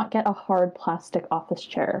 do not get a hard plastic office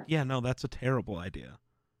chair. Yeah, no, that's a terrible idea.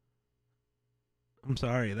 I'm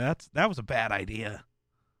sorry, that was a bad idea.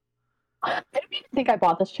 I don't even think I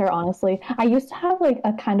bought this chair, honestly. I used to have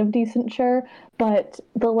a kind of decent chair, but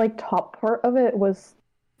the top part of it was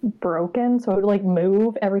broken, so it would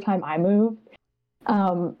move every time I moved.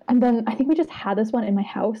 And then I think we just had this one in my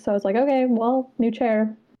house, so I was like, okay, well, new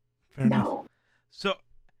chair. Fair enough. So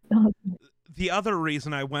the other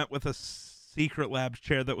reason I went with a Secret Labs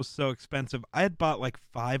chair that was so expensive, I had bought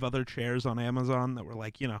 5 other chairs on Amazon that were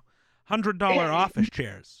 $100 office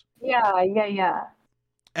chairs. Yeah.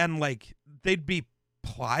 And they'd be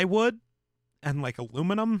plywood and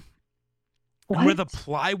aluminum. What? And where the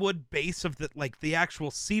plywood base of the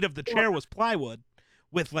actual seat of the chair was plywood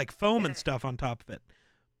with foam and stuff on top of it.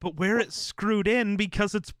 But where it's screwed in,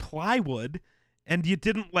 because it's plywood, and you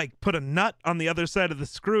didn't put a nut on the other side of the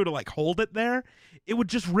screw to hold it there, it would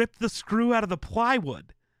just rip the screw out of the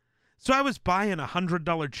plywood. So I was buying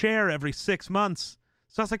 $100 chair every 6 months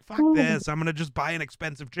So I was like, fuck this. I'm going to just buy an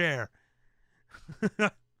expensive chair. Yeah,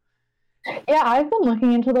 I've been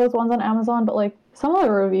looking into those ones on Amazon, but like some of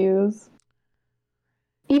the reviews,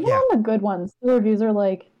 even Yeah. on the good ones, the reviews are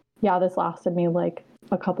like, yeah, this lasted me like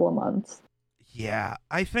a couple of months. Yeah,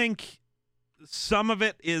 I think some of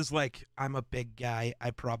it is like, I'm a big guy.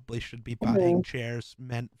 I probably should be buying chairs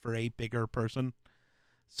meant for a bigger person.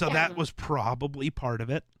 So that was probably part of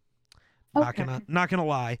it. Not gonna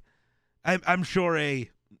lie. I'm sure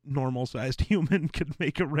a normal sized human could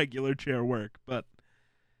make a regular chair work, but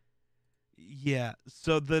yeah.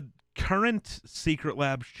 So the current Secret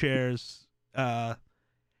Labs chairs are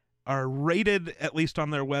rated, at least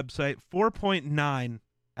on their website, 4.9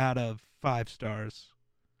 out of 5 stars,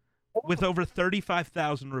 with over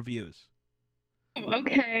 35,000 reviews.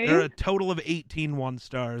 Okay. There are a total of 18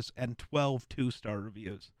 1-stars and 12 2-star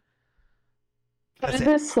reviews. How did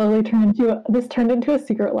this slowly turn into? This turned into a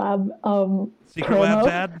Secret Lab Secret promo? Labs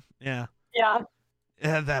ad? Yeah. Yeah.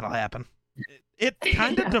 That'll happen. It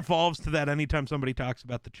kind of devolves to that anytime somebody talks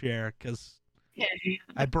about the chair, because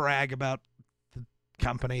I brag about the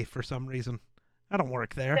company for some reason. I don't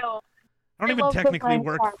work there. No, I don't even technically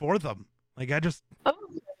work for them. Like, I just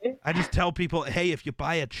tell people, hey, if you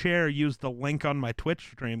buy a chair, use the link on my Twitch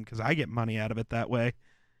stream, because I get money out of it that way.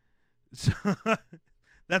 So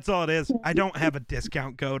that's all it is. I don't have a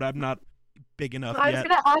discount code. I'm not big enough yet. I was going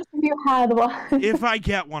to ask if you had one. If I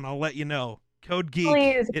get one, I'll let you know. Code Geek.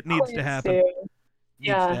 Please, it needs to happen.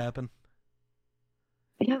 Needs to happen.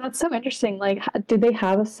 Yeah, that's so interesting. Like, did they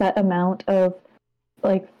have a set amount of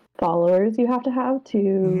like followers you have to have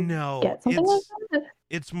to get something like that?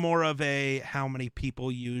 It's more of a how many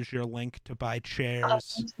people use your link to buy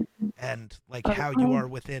chairs and like how you are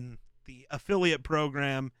within the affiliate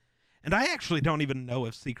program. And I actually don't even know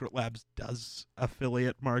if Secret Labs does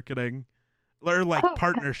affiliate marketing or like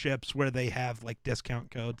partnerships where they have like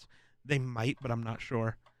discount codes. They might, but I'm not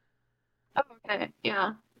sure. Oh, okay.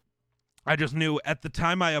 Yeah. I just knew at the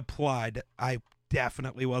time I applied, I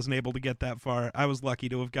definitely wasn't able to get that far. I was lucky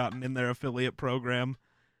to have gotten in their affiliate program.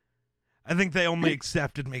 I think they only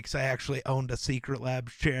accepted me because I actually owned a Secret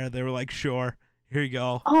Labs chair. They were like, sure, here you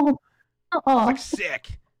go. Oh, I was like,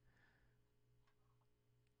 sick.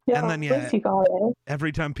 Yeah, and then, at least you got it.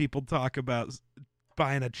 Every time people talk about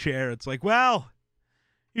buying a chair, it's like, well,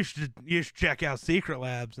 you should check out Secret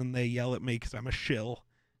Labs, and they yell at me because I'm a shill.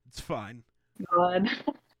 It's fine. God.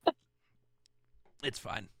 It's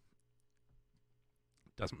fine.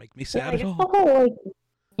 Doesn't make me sad at all. The whole like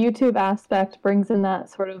YouTube aspect brings in that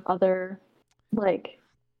sort of other like,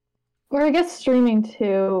 or I guess streaming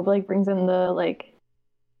too, like brings in the like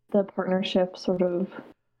the partnership sort of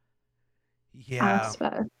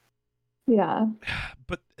aspect. Yeah.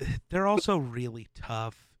 But they're also really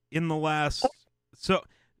tough in the last. So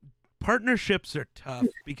partnerships are tough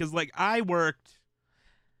because like I worked.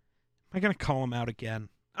 Am I gonna call them out again?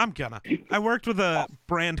 I'm gonna. I worked with a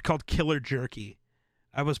brand called Killer Jerky.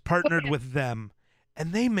 I was partnered with them,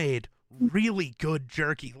 and they made really good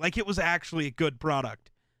jerky. Like, it was actually a good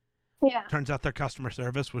product. Yeah. Turns out their customer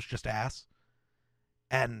service was just ass.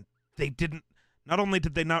 And they didn't, not only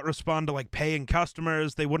did they not respond to, like, paying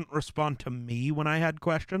customers, they wouldn't respond to me when I had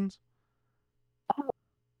questions.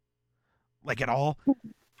 Like, at all.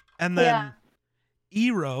 And then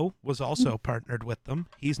Eero was also partnered with them.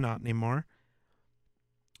 He's not anymore.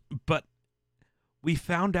 But we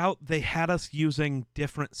found out they had us using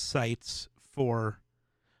different sites for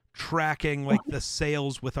tracking like the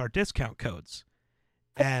sales with our discount codes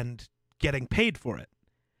and getting paid for it.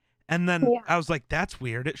 And then I was like, that's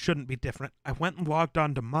weird. It shouldn't be different. I went and logged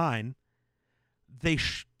on to mine. They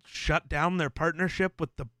shut down their partnership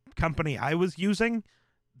with the company I was using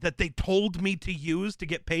that they told me to use to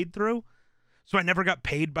get paid through. So I never got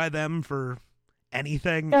paid by them for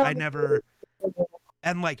anything. I never...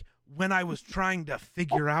 And like, when I was trying to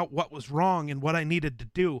figure out what was wrong and what I needed to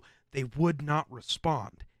do, they would not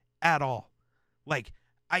respond at all. Like,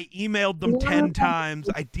 I emailed them 10 times.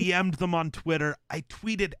 I DM'd them on Twitter. I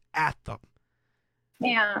tweeted at them.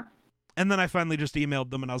 Yeah. And then I finally just emailed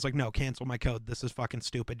them and I was like, no, cancel my code. This is fucking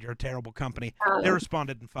stupid. You're a terrible company. They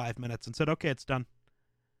responded in 5 minutes and said, okay, it's done.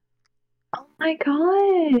 Oh my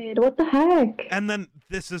God. What the heck? And then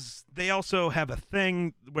they also have a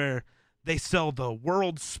thing where they sell the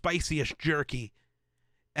world's spiciest jerky.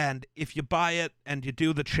 And if you buy it and you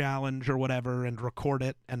do the challenge or whatever and record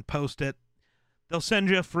it and post it, they'll send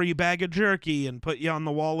you a free bag of jerky and put you on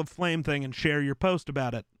the Wall of Flame thing and share your post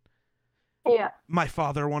about it. Yeah. My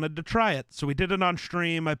father wanted to try it, so we did it on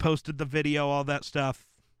stream. I posted the video, all that stuff.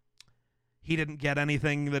 He didn't get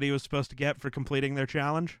anything that he was supposed to get for completing their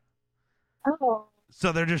challenge. Oh.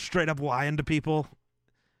 So they're just straight up lying to people.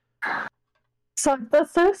 So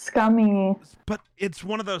that's so scummy. But it's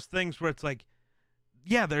one of those things where it's like,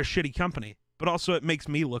 yeah, they're a shitty company, but also it makes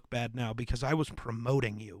me look bad now because I was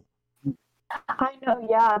promoting you. I know,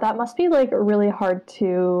 yeah, that must be like really hard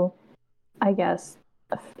to, I guess,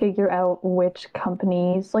 figure out which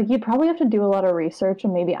companies. Like, you'd probably have to do a lot of research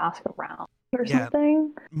and maybe ask around or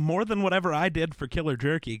something. More than whatever I did for Killer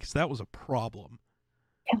Jerky, because that was a problem.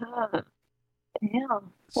 Yeah.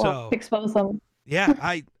 Damn. So well, expose them. Yeah,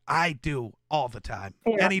 I do all the time.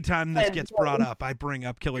 Yeah. Anytime this gets brought up, I bring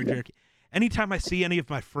up Killer Jerky. Anytime I see any of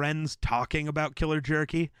my friends talking about Killer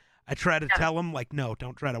Jerky, I try to tell them, like, no,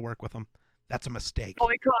 don't try to work with them. That's a mistake.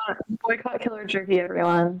 Boycott Killer Jerky,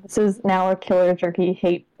 everyone. This is now a Killer Jerky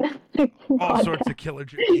hate. All sorts of Killer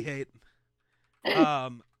Jerky hate.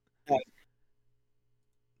 It's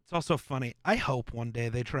also funny. I hope one day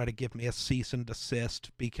they try to give me a cease and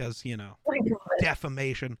desist because,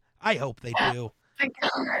 defamation. I hope they do.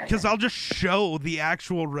 Because I'll just show the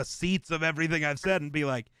actual receipts of everything I've said and be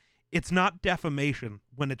like, it's not defamation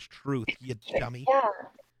when it's truth, you dummy. Yeah,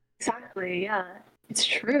 exactly. Yeah, it's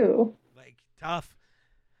true. Like, tough.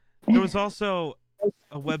 There was also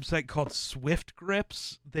a website called Swift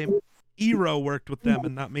Grips. Eero worked with them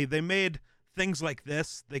and not me. They made things like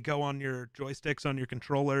this. They go on your joysticks on your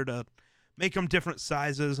controller to make them different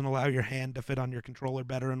sizes and allow your hand to fit on your controller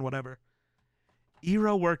better and whatever.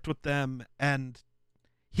 Eero worked with them, and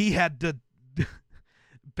he had to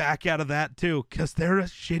back out of that too because they're a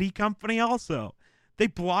shitty company also. They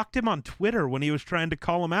blocked him on Twitter when he was trying to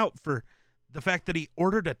call him out for the fact that he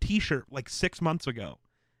ordered a t-shirt like 6 months ago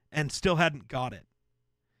and still hadn't got it.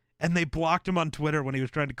 And they blocked him on Twitter when he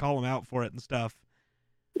was trying to call him out for it and stuff.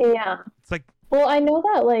 Yeah. It's like, well, I know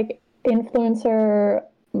that like influencer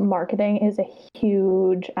marketing is a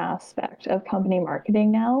huge aspect of company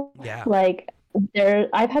marketing now. Yeah. Like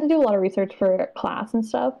I've had to do a lot of research for class and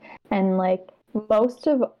stuff, and like most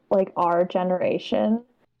of like our generation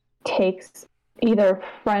takes either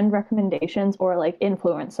friend recommendations or like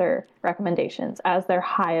influencer recommendations as their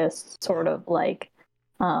highest sort of like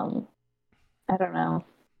I don't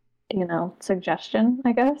know, suggestion,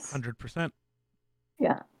 I guess. 100%.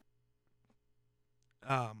 Yeah.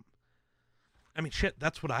 I mean, shit,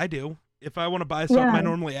 that's what I do. If I want to buy something, I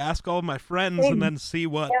normally ask all of my friends and then see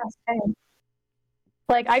what. Yeah, same.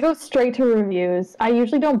 Like, I go straight to reviews. I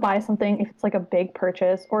usually don't buy something if it's like a big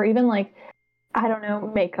purchase or even like, I don't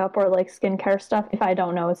know, makeup or like skincare stuff if I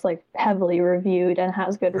don't know it's like heavily reviewed and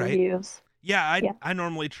has good reviews. Yeah, I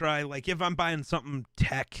normally try, like, if I'm buying something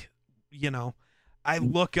tech, I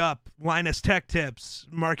look up Linus Tech Tips,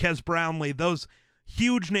 Marquez Brownlee, those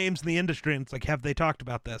huge names in the industry, and it's like, have they talked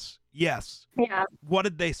about this? Yes. Yeah. What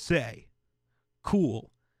did they say? Cool.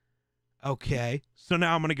 Okay, so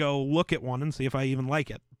now I'm going to go look at one and see if I even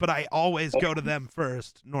like it. But I always go to them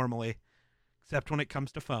first, normally, except when it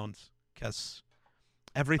comes to phones, because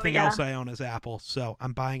everything else I own is Apple, so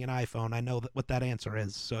I'm buying an iPhone. I know what that answer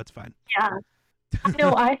is, so it's fine. Yeah.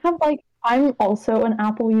 No, I have like, I'm also an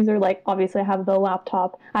Apple user. Like, obviously I have the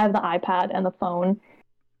laptop, I have the iPad and the phone.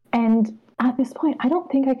 And at this point, I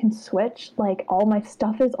don't think I can switch. Like, all my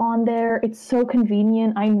stuff is on there. It's so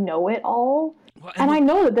convenient. I know it all. Well, and I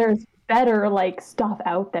know that there's better like stuff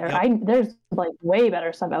out there. Yep. There's like way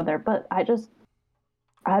better stuff out there, but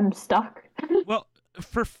I'm stuck. Well,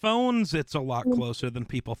 for phones, it's a lot closer than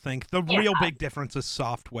people think. The real big difference is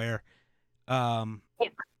software.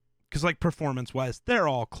 Because like performance-wise, they're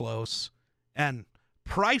all close. And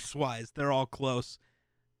price-wise, they're all close.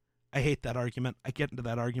 I hate that argument. I get into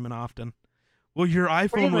that argument often. Well, your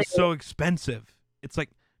iPhone was so expensive. It's like,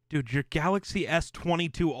 dude, your Galaxy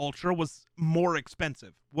S22 Ultra was more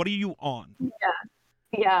expensive. What are you on?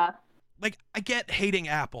 Yeah. Like, I get hating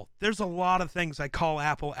Apple. There's a lot of things I call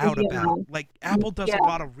Apple out about. Like, Apple does a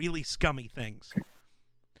lot of really scummy things.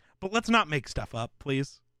 But let's not make stuff up,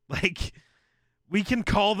 please. Like, we can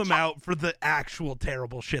call them out for the actual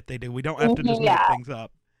terrible shit they do. We don't have to just make things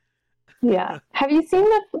up. Yeah. Have you seen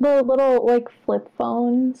the little like flip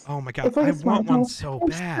phones? Oh my god, like I want one so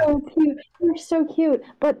bad. So cute. They're so cute.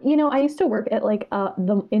 But I used to work at like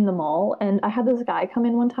in the mall, and I had this guy come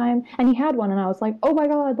in one time, and he had one, and I was like, oh my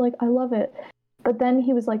god, like I love it. But then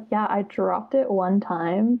he was like, yeah, I dropped it one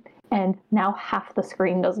time, and now half the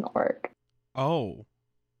screen doesn't work. Oh.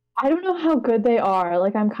 I don't know how good they are.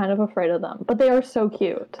 Like, I'm kind of afraid of them, but they are so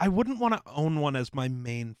cute. I wouldn't want to own one as my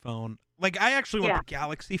main phone. Like, I actually want the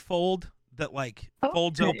Galaxy Fold that, like,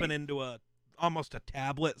 folds open into almost a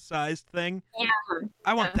tablet-sized thing. Yeah.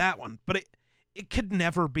 I want that one, but it could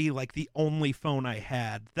never be, like, the only phone I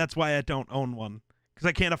had. That's why I don't own one, because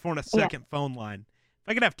I can't afford a second phone line. If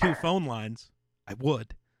I could have two phone lines, I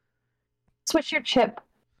would. Switch your chip.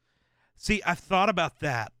 See, I've thought about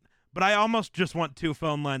that, but I almost just want 2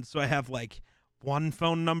 phone lines so I have like one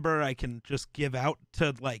phone number I can just give out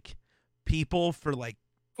to like people for like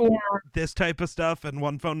this type of stuff, and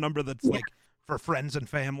one phone number that's like for friends and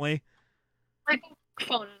family. Like a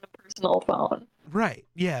phone and a personal phone. Right.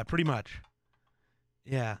 Yeah, pretty much.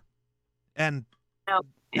 Yeah. And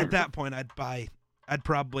at that point I'd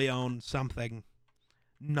probably own something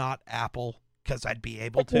not Apple, because I'd be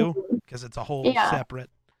able to, because it's a whole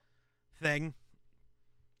separate thing.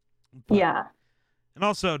 But, and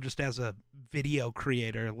also just as a video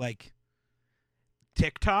creator, like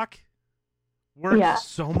TikTok works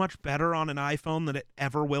so much better on an iPhone than it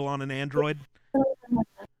ever will on an Android.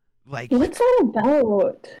 Like, what's that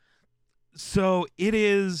about? So it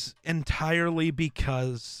is entirely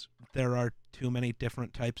because there are too many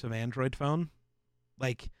different types of Android phone.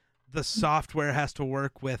 Like, the software has to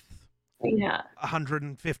work with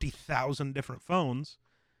 150,000 different phones,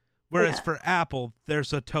 whereas for Apple,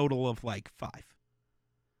 there's a total of like 5.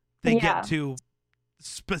 They get to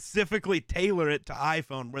specifically tailor it to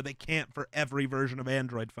iPhone, where they can't for every version of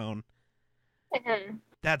Android phone.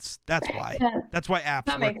 That's why. That's why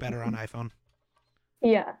apps work better on iPhone.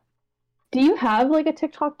 Yeah. Do you have like a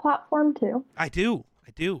TikTok platform too? I do.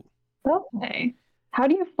 Okay. How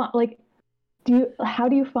do you find how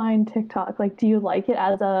do you find TikTok? Like, do you like it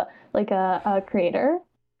as a creator?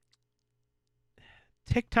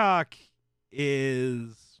 TikTok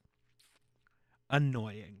is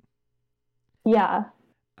annoying. Yeah.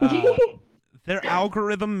 Their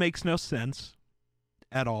algorithm makes no sense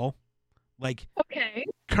at all. Like,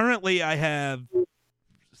 currently I have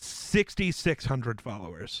 6,600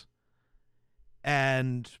 followers.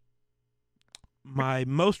 And my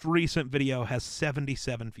most recent video has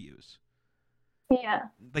 77 views. Yeah.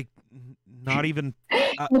 Like, not even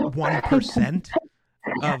 1%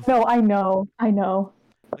 of... No, I know.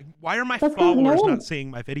 Like, why are my followers not seeing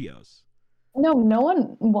my videos? No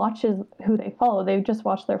one watches who they follow. They just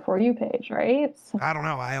watch their For You page, right? So I don't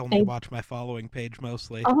know. I only watch my following page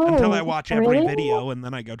mostly. Until I watch every video, and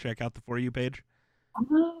then I go check out the For You page.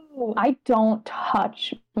 Oh, I don't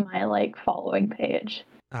touch my like following page.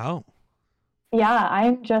 Oh. Yeah,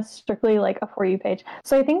 I'm just strictly like a For You page.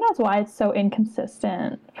 So I think that's why it's so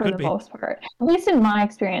inconsistent for the most part. At least in my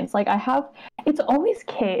experience. Like it's always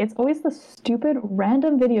the stupid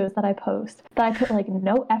random videos that I post that I put like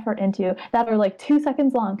no effort into, that are like 2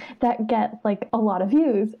 seconds long, that get like a lot of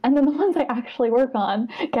views. And then the ones I actually work on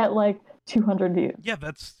get like 200 views. Yeah,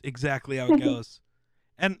 that's exactly how it goes.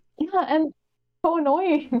 And so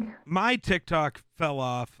annoying. My TikTok fell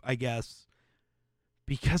off, I guess,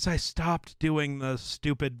 because I stopped doing the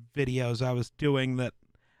stupid videos I was doing that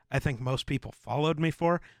I think most people followed me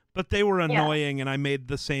for, but they were annoying, and I made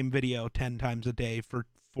the same video 10 times a day for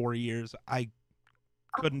 4 years. I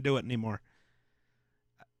couldn't do it anymore.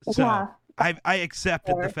 So I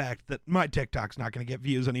accepted the fact that my TikTok's not going to get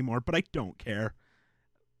views anymore, but I don't care.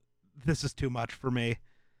 This is too much for me.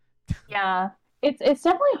 Yeah. It's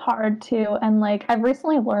definitely hard to, and like I've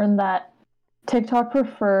recently learned that TikTok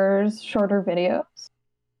prefers shorter videos.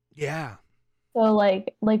 Yeah. So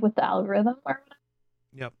like with the algorithm or whatever.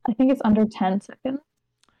 Yep. I think it's under 10 seconds,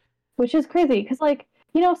 which is crazy because like,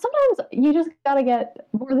 sometimes you just gotta get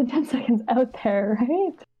more than 10 seconds out there,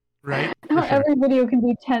 right? Right. Not every video can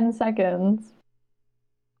be 10 seconds.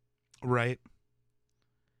 Right.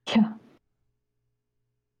 Yeah.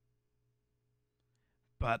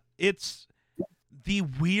 But it's the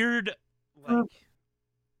weird, like,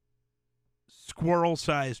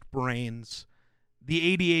 squirrel-sized brains.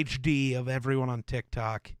 The ADHD of everyone on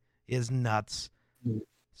TikTok is nuts.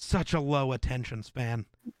 Such a low attention span.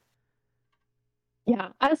 Yeah,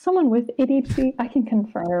 as someone with ADHD, I can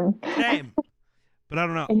confirm. Same. But I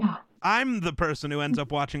don't know. Yeah. I'm the person who ends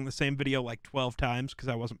up watching the same video like 12 times because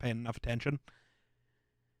I wasn't paying enough attention.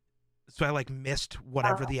 So I like missed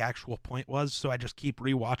whatever the actual point was, so I just keep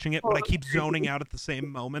rewatching it, but I keep zoning out at the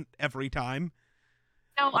same moment every time.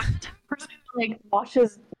 No, I'm the type of person who like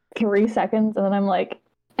watches 3 seconds and then I'm like,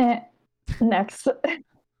 next.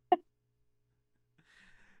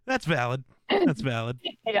 That's valid. Yeah.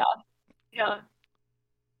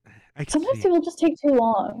 Sometimes people just take too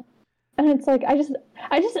long. And it's like I need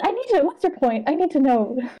to, what's your point? I need to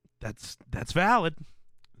know. That's valid.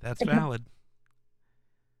 That's valid.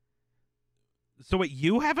 So wait,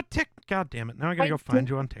 you have a God damn it. Now I gotta go find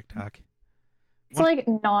you on TikTok. It's like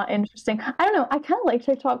not interesting. I don't know. I kind of like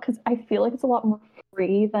TikTok because I feel like it's a lot more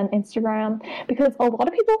free than Instagram, because a lot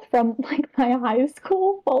of people from like my high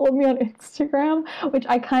school follow me on Instagram, which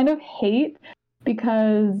I kind of hate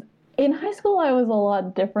because in high school I was a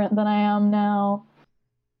lot different than I am now.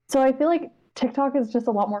 So I feel like TikTok is just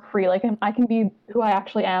a lot more free. Like I can be who I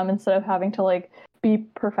actually am instead of having to like be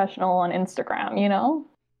professional on Instagram, you know?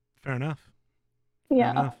 Fair enough.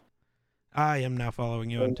 Yeah. Fair enough. I am now following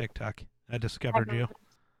you on TikTok. I discovered you.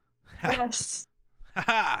 Yes.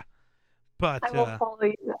 But I will follow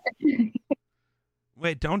you.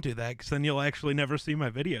 wait, don't do that, because then you'll actually never see my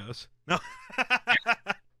videos. No.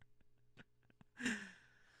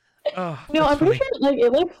 Oh, No, that's I'm pretty funny. sure like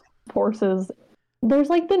it like forces. There's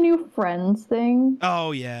like the new friends thing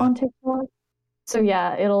Oh yeah, on TikTok. So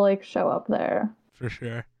yeah, it'll like show up there. for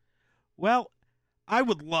sure. Well, I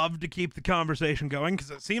would love to keep the conversation going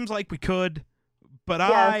because it seems like we could, but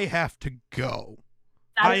I have to go.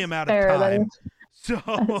 I am out of time. So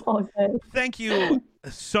That's all good. thank you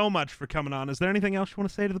so much for coming on. Is there anything else you want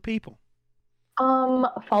to say to the people?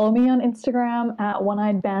 Follow me on Instagram at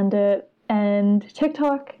Oneeyedbanddit, and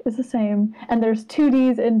TikTok is the same. And there's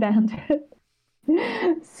 2Ds in Bandit.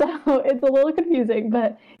 So it's a little confusing,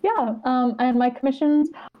 but yeah. And my commissions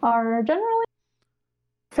are generally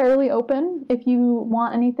fairly open. If you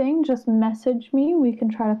want anything, just message me. We can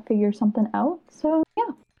try to figure something out. So yeah.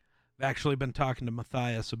 I've actually been talking to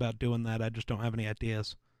Matthias about doing that. I just don't have any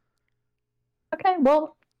ideas. Okay,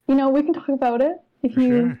 well, we can talk about it if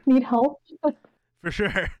you need help. For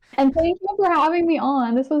sure. And thank you for having me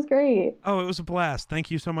on. This was great. Oh, it was a blast. Thank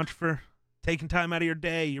you so much for taking time out of your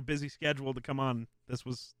day, your busy schedule to come on. This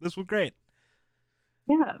was great.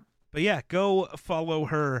 Yeah. But yeah, go follow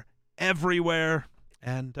her everywhere.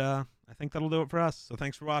 And I think that'll do it for us. So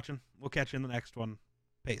thanks for watching. We'll catch you in the next one.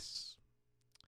 Peace.